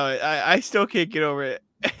man, no, I still can't get over it.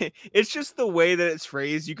 It's just the way that it's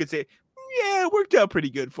phrased. You could say, yeah, it worked out pretty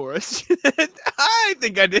good for us. I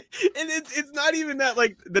think I did. And it's not even that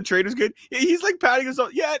like the trade was good. He's like patting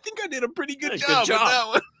himself. Yeah, I think I did a pretty good job with that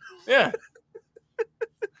one. Yeah.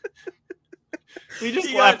 We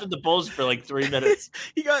just laughed at the Bulls for like 3 minutes.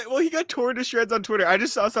 He got torn to shreds on Twitter. I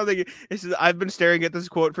just saw something. It says, I've been staring at this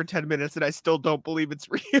quote for 10 minutes and I still don't believe it's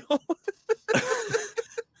real.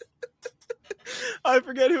 I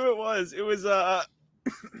forget who it was. It was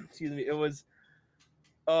excuse me. It was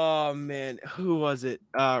oh man, who was it?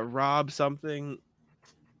 Rob something.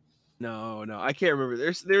 No, I can't remember.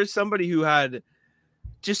 There's somebody who had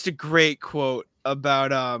just a great quote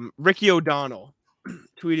about Ricky O'Donnell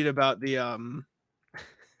tweeted about the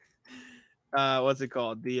what's it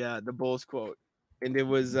called? The Bulls quote. And it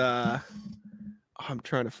was I'm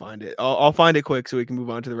trying to find it. I'll find it quick so we can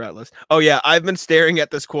move on to the rat list. Oh yeah, I've been staring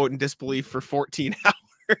at this quote in disbelief for 14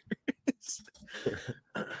 hours.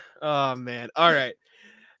 Oh man. All right.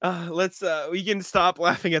 Let's we can stop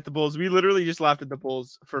laughing at the Bulls. We literally just laughed at the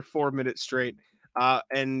Bulls for 4 minutes straight.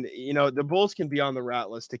 And you know, the Bulls can be on the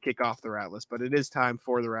rat list to kick off the rat list, but it is time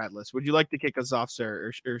for the rat list. Would you like to kick us off,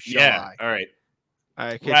 sir, or shall I? All right.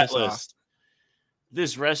 Kick rat us list. off.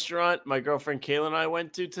 This restaurant my girlfriend Kayla and I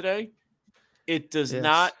went to today, it does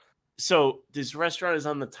not. So this restaurant is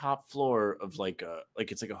on the top floor of it's like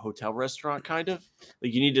a hotel restaurant kind of.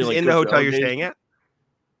 Like you need to in the hotel you're staying at?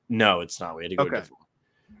 No, it's not. We had to go to a different one.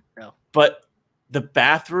 No. But the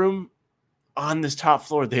bathroom on this top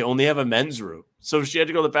floor, they only have a men's room. So if she had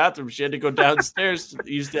to go to the bathroom, she had to go downstairs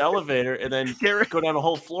to use the elevator and then go down a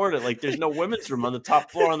whole floor to there's no women's room on the top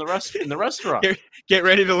floor in the restaurant. Get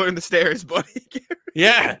ready to learn the stairs, buddy.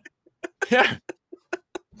 Yeah.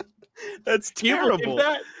 That's terrible.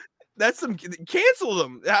 That's some cancel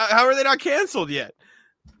them. How are they not canceled yet?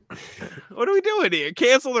 What are we doing here?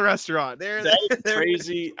 Cancel the restaurant. They're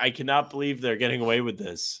crazy. I cannot believe they're getting away with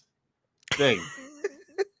this thing.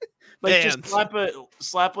 Just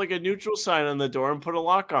slap like a neutral sign on the door and put a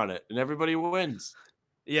lock on it, and everybody wins.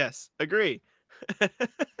 Yes, agree. That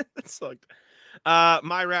sucked.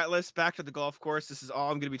 My rat list, back to the golf course. This is all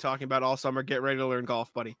I'm going to be talking about all summer. Get ready to learn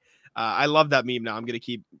golf, buddy. I love that meme now. I'm going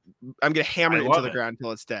to hammer it into the ground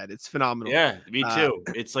until it's dead. It's phenomenal. Yeah, me too.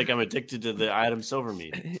 It's like I'm addicted to the Adam Silver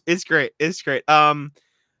meme. It's great.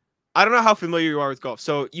 I don't know how familiar you are with golf.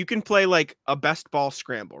 So you can play like a best ball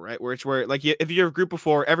scramble, right? Where like if you have a group of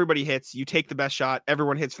 4, everybody hits, you take the best shot,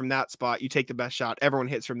 everyone hits from that spot, you take the best shot, everyone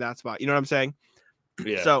hits from that spot. You know what I'm saying?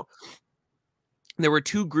 Yeah. So there were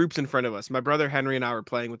 2 groups in front of us. My brother Henry and I were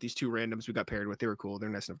playing with these 2 randoms we got paired with. They were cool. They're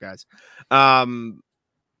nice enough guys.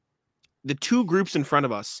 The 2 groups in front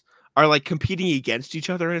of us are like competing against each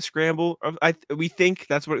other in a scramble. We think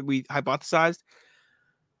that's what we hypothesized.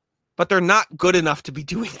 But they're not good enough to be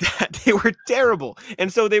doing that. They were terrible.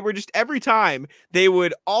 And so they were just every time they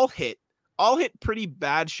would all hit pretty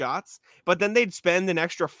bad shots, but then they'd spend an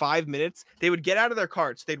extra 5 minutes. They would get out of their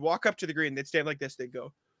carts. They'd walk up to the green. They'd stand like this. They'd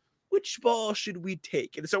go, which ball should we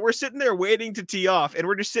take? And so we're sitting there waiting to tee off. And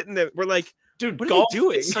we're just sitting there. We're like, dude, what golf are you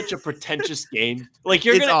doing? is such a pretentious game. Like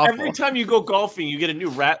every time you go golfing, you get a new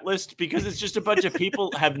rat list because it's just a bunch of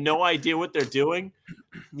people have no idea what they're doing.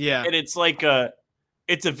 Yeah. And it's like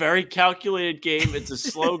it's a very calculated game. It's a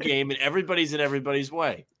slow game, and everybody's in everybody's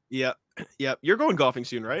way. Yep. You're going golfing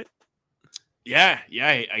soon, right? Yeah.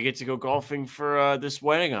 I get to go golfing for this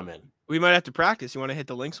wedding I'm in. We might have to practice. You want to hit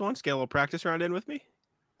the links once? Get a little practice round in with me?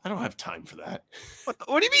 I don't have time for that.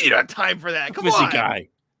 What do you mean you don't have time for that? Come busy on. guy.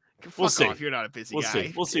 We'll see. If you're not a busy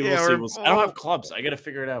guy. We'll see. I don't have clubs. I got to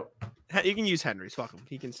figure it out. You can use Henry's. Fuck him.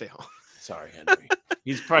 He can stay home. Sorry, Henry.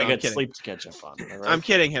 He's probably got kidding. sleep to catch up on. Right? I'm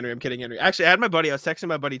kidding, Henry. Actually, I was texting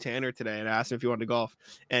my buddy Tanner today and I asked him if he wanted to golf.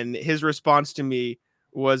 And his response to me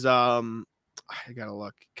was, I gotta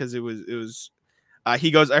look because it was,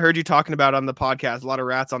 he goes, I heard you talking about on the podcast, a lot of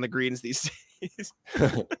rats on the greens these days.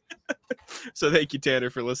 So thank you, Tanner,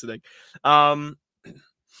 for listening.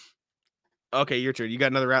 Okay, your turn. You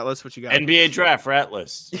got another rat list? What you got? NBA draft rat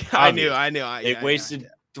list. I knew. They wasted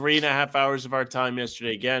 3.5 hours of our time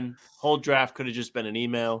yesterday. Again, whole draft could have just been an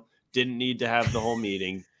email. Didn't need to have the whole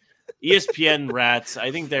meeting. ESPN rats.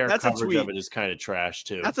 I think their coverage of it is kind of trash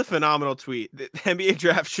too. That's a phenomenal tweet. The NBA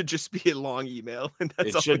draft should just be a long email. And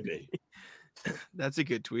that's it should be. That's a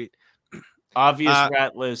good tweet. Obvious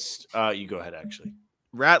rat list. You go ahead, actually.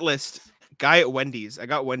 Rat list. Guy at Wendy's. I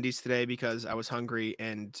got Wendy's today because I was hungry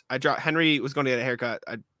and Henry was going to get a haircut.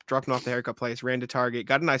 I dropped him off the haircut place, ran to Target,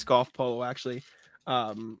 got a nice golf polo actually,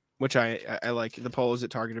 which I like. The polos at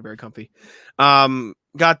Target are very comfy.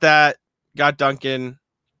 Got that, got Dunkin'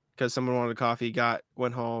 because someone wanted coffee,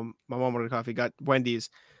 went home. My mom wanted coffee, got Wendy's.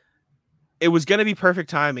 It was going to be perfect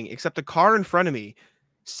timing, except the car in front of me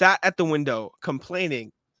sat at the window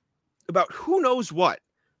complaining about who knows what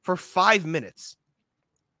for 5 minutes.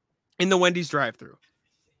 In the Wendy's drive-thru,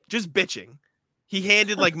 just bitching. He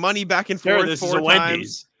handed like money back and forth this 4 is a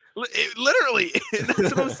times. Wendy's. Literally,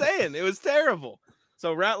 that's what I'm saying. It was terrible.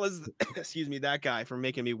 So Ratless, excuse me, that guy for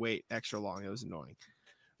making me wait extra long. It was annoying.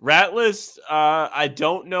 Rat list. I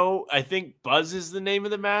don't know. I think Buzz is the name of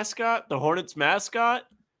the mascot, the Hornets mascot.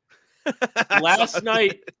 Last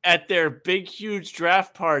night at their big, huge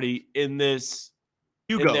draft party in this,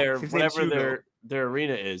 Hugo, in their whatever their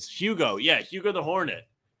arena is, Hugo. Yeah, Hugo the Hornet.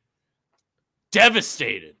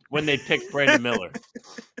 Devastated when they picked Brandon Miller.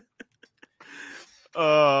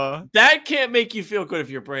 That can't make you feel good if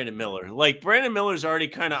you're Brandon Miller. Like, Brandon Miller's already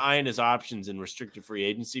kind of eyeing his options in restricted free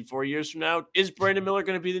agency 4 years from now. Is Brandon Miller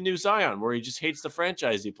going to be the new Zion, where he just hates the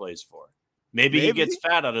franchise he plays for? Maybe he gets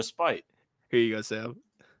fat out of spite. Here you go, Sam.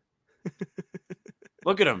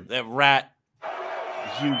 Look at him, that rat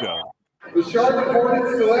Hugo. The Charlotte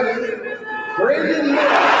Hornets select Brandon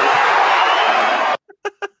Miller.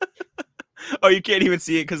 Oh, you can't even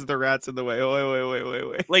see it because the rat's in the way.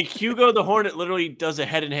 Wait. Like, Hugo the Hornet literally does a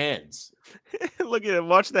head and hands. Look at him.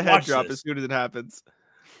 Watch the head drop as soon as it happens.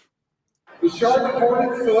 The Charlotte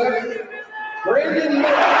Hornets select Brandon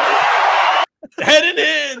Miller. Head and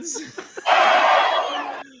hands.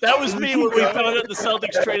 That was me when we found out the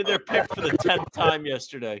Celtics traded their pick for the 10th time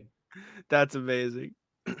yesterday. That's amazing.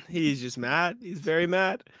 He's just mad. He's very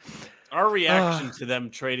mad. Our reaction to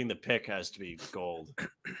them trading the pick has to be gold.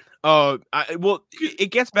 Oh, well,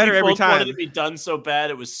 it gets better every time. Wanted to be done so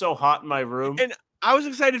bad. It was so hot in my room. And I was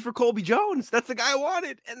excited for Colby Jones. That's the guy I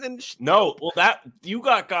wanted. And then no, well, that you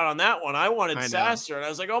got on that one. I wanted Sasser, and I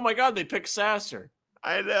was like, oh my god, they picked Sasser.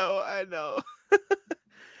 I know.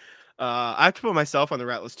 I have to put myself on the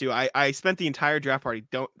rat list too. I spent the entire draft party.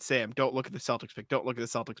 Don't look at the Celtics pick. Don't look at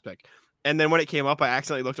the Celtics pick. And then when it came up, I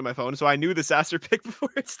accidentally looked at my phone, so I knew the Sasser pick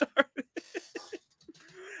before it started.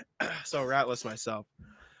 So rat list myself.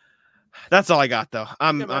 That's all I got, though.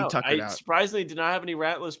 I'm tuckered out. Surprisingly did not have any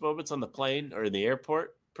ratless moments on the plane or in the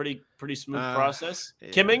airport. Pretty smooth process. Yeah.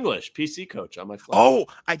 Kim English, PC coach on my flight. Oh,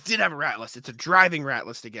 I did have a rat list. It's a driving rat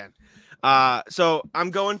list again. So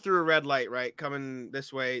I'm going through a red light, right? Coming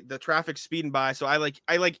this way. The traffic's speeding by, so I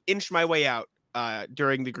inch my way out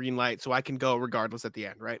during the green light so I can go regardless at the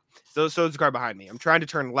end, right? So there's a car behind me. I'm trying to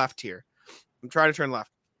turn left here.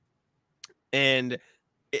 And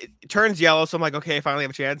it turns yellow, so I'm like, okay, I finally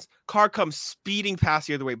have a chance. Car comes speeding past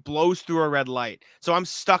the other way, blows through a red light. So I'm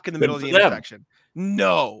stuck in the middle of the intersection.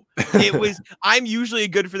 No, it was, I'm usually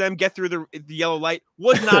good for them, get through the yellow light.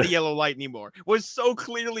 Was not a yellow light anymore. Was so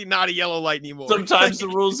clearly not a yellow light anymore. Sometimes the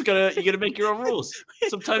rules you gotta make your own rules.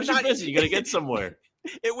 Sometimes you're busy, you gotta get somewhere.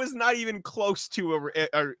 It was not even close to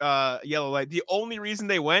a yellow light. The only reason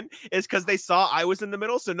they went is because they saw I was in the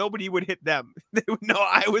middle, so nobody would hit them. They would know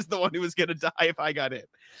I was the one who was going to die if I got hit.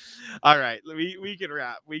 All right, we can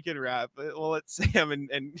wrap. Well, let Sam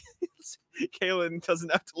and Kaylin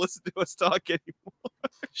doesn't have to listen to us talk anymore.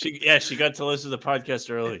 She got to listen to the podcast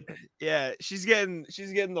early. Yeah, she's getting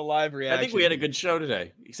the live reaction. I think we had a good show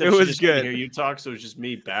today. Except it was just good. Hear you talk, so it was just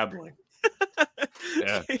me babbling.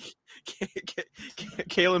 Yeah.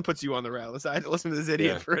 Kaylin puts you on the rat list. I had to listen to this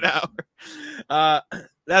idiot for an hour.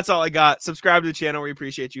 That's all I got. Subscribe to the channel. We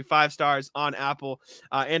appreciate you. 5 stars on Apple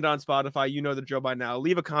and on Spotify. You know the drill by now.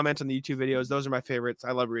 Leave a comment on the YouTube videos. Those are my favorites.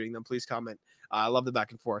 I love reading them. Please comment. I love the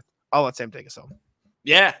back and forth. I'll let Sam take us home.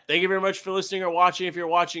 Yeah, thank you very much for listening or watching. If you're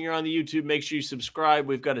watching or on the YouTube, make sure you subscribe.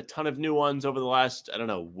 We've got a ton of new ones over the last,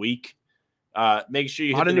 week. Make sure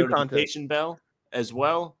you hit the notification bell. as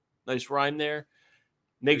well. Nice rhyme there.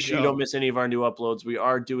 Make sure you don't miss any of our new uploads. We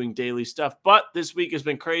are doing daily stuff, but this week has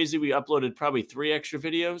been crazy. We uploaded probably 3 extra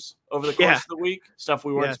videos over the course of the week, stuff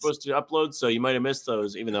we weren't supposed to upload. So you might have missed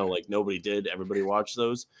those, even though like nobody did. Everybody watched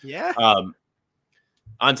those. Yeah.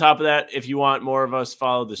 On top of that, if you want more of us,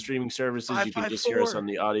 follow the streaming services. You can just hear us on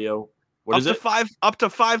the audio. What is it? Up to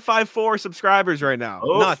 554 subscribers right now.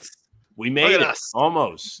 Oh, nuts. We made it.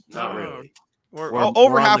 Almost. Not really. We're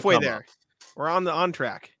over halfway there. We're on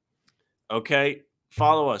track. Okay.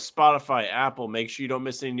 Follow us, Spotify, Apple. Make sure you don't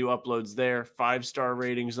miss any new uploads there. 5-star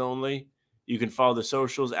ratings only. You can follow the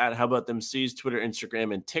socials at How About Them C's, Twitter,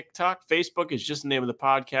 Instagram, and TikTok. Facebook is just the name of the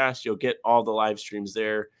podcast. You'll get all the live streams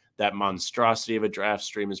there. That monstrosity of a draft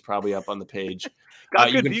stream is probably up on the page.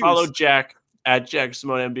 You can follow Jack at Jack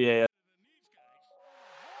Simone NBA.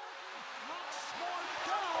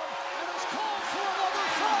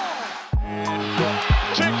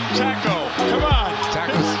 Taco, come on.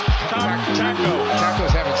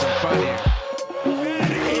 Taco's having some fun here.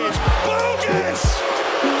 That is bogus!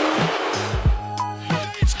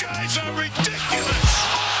 These guys are ridiculous!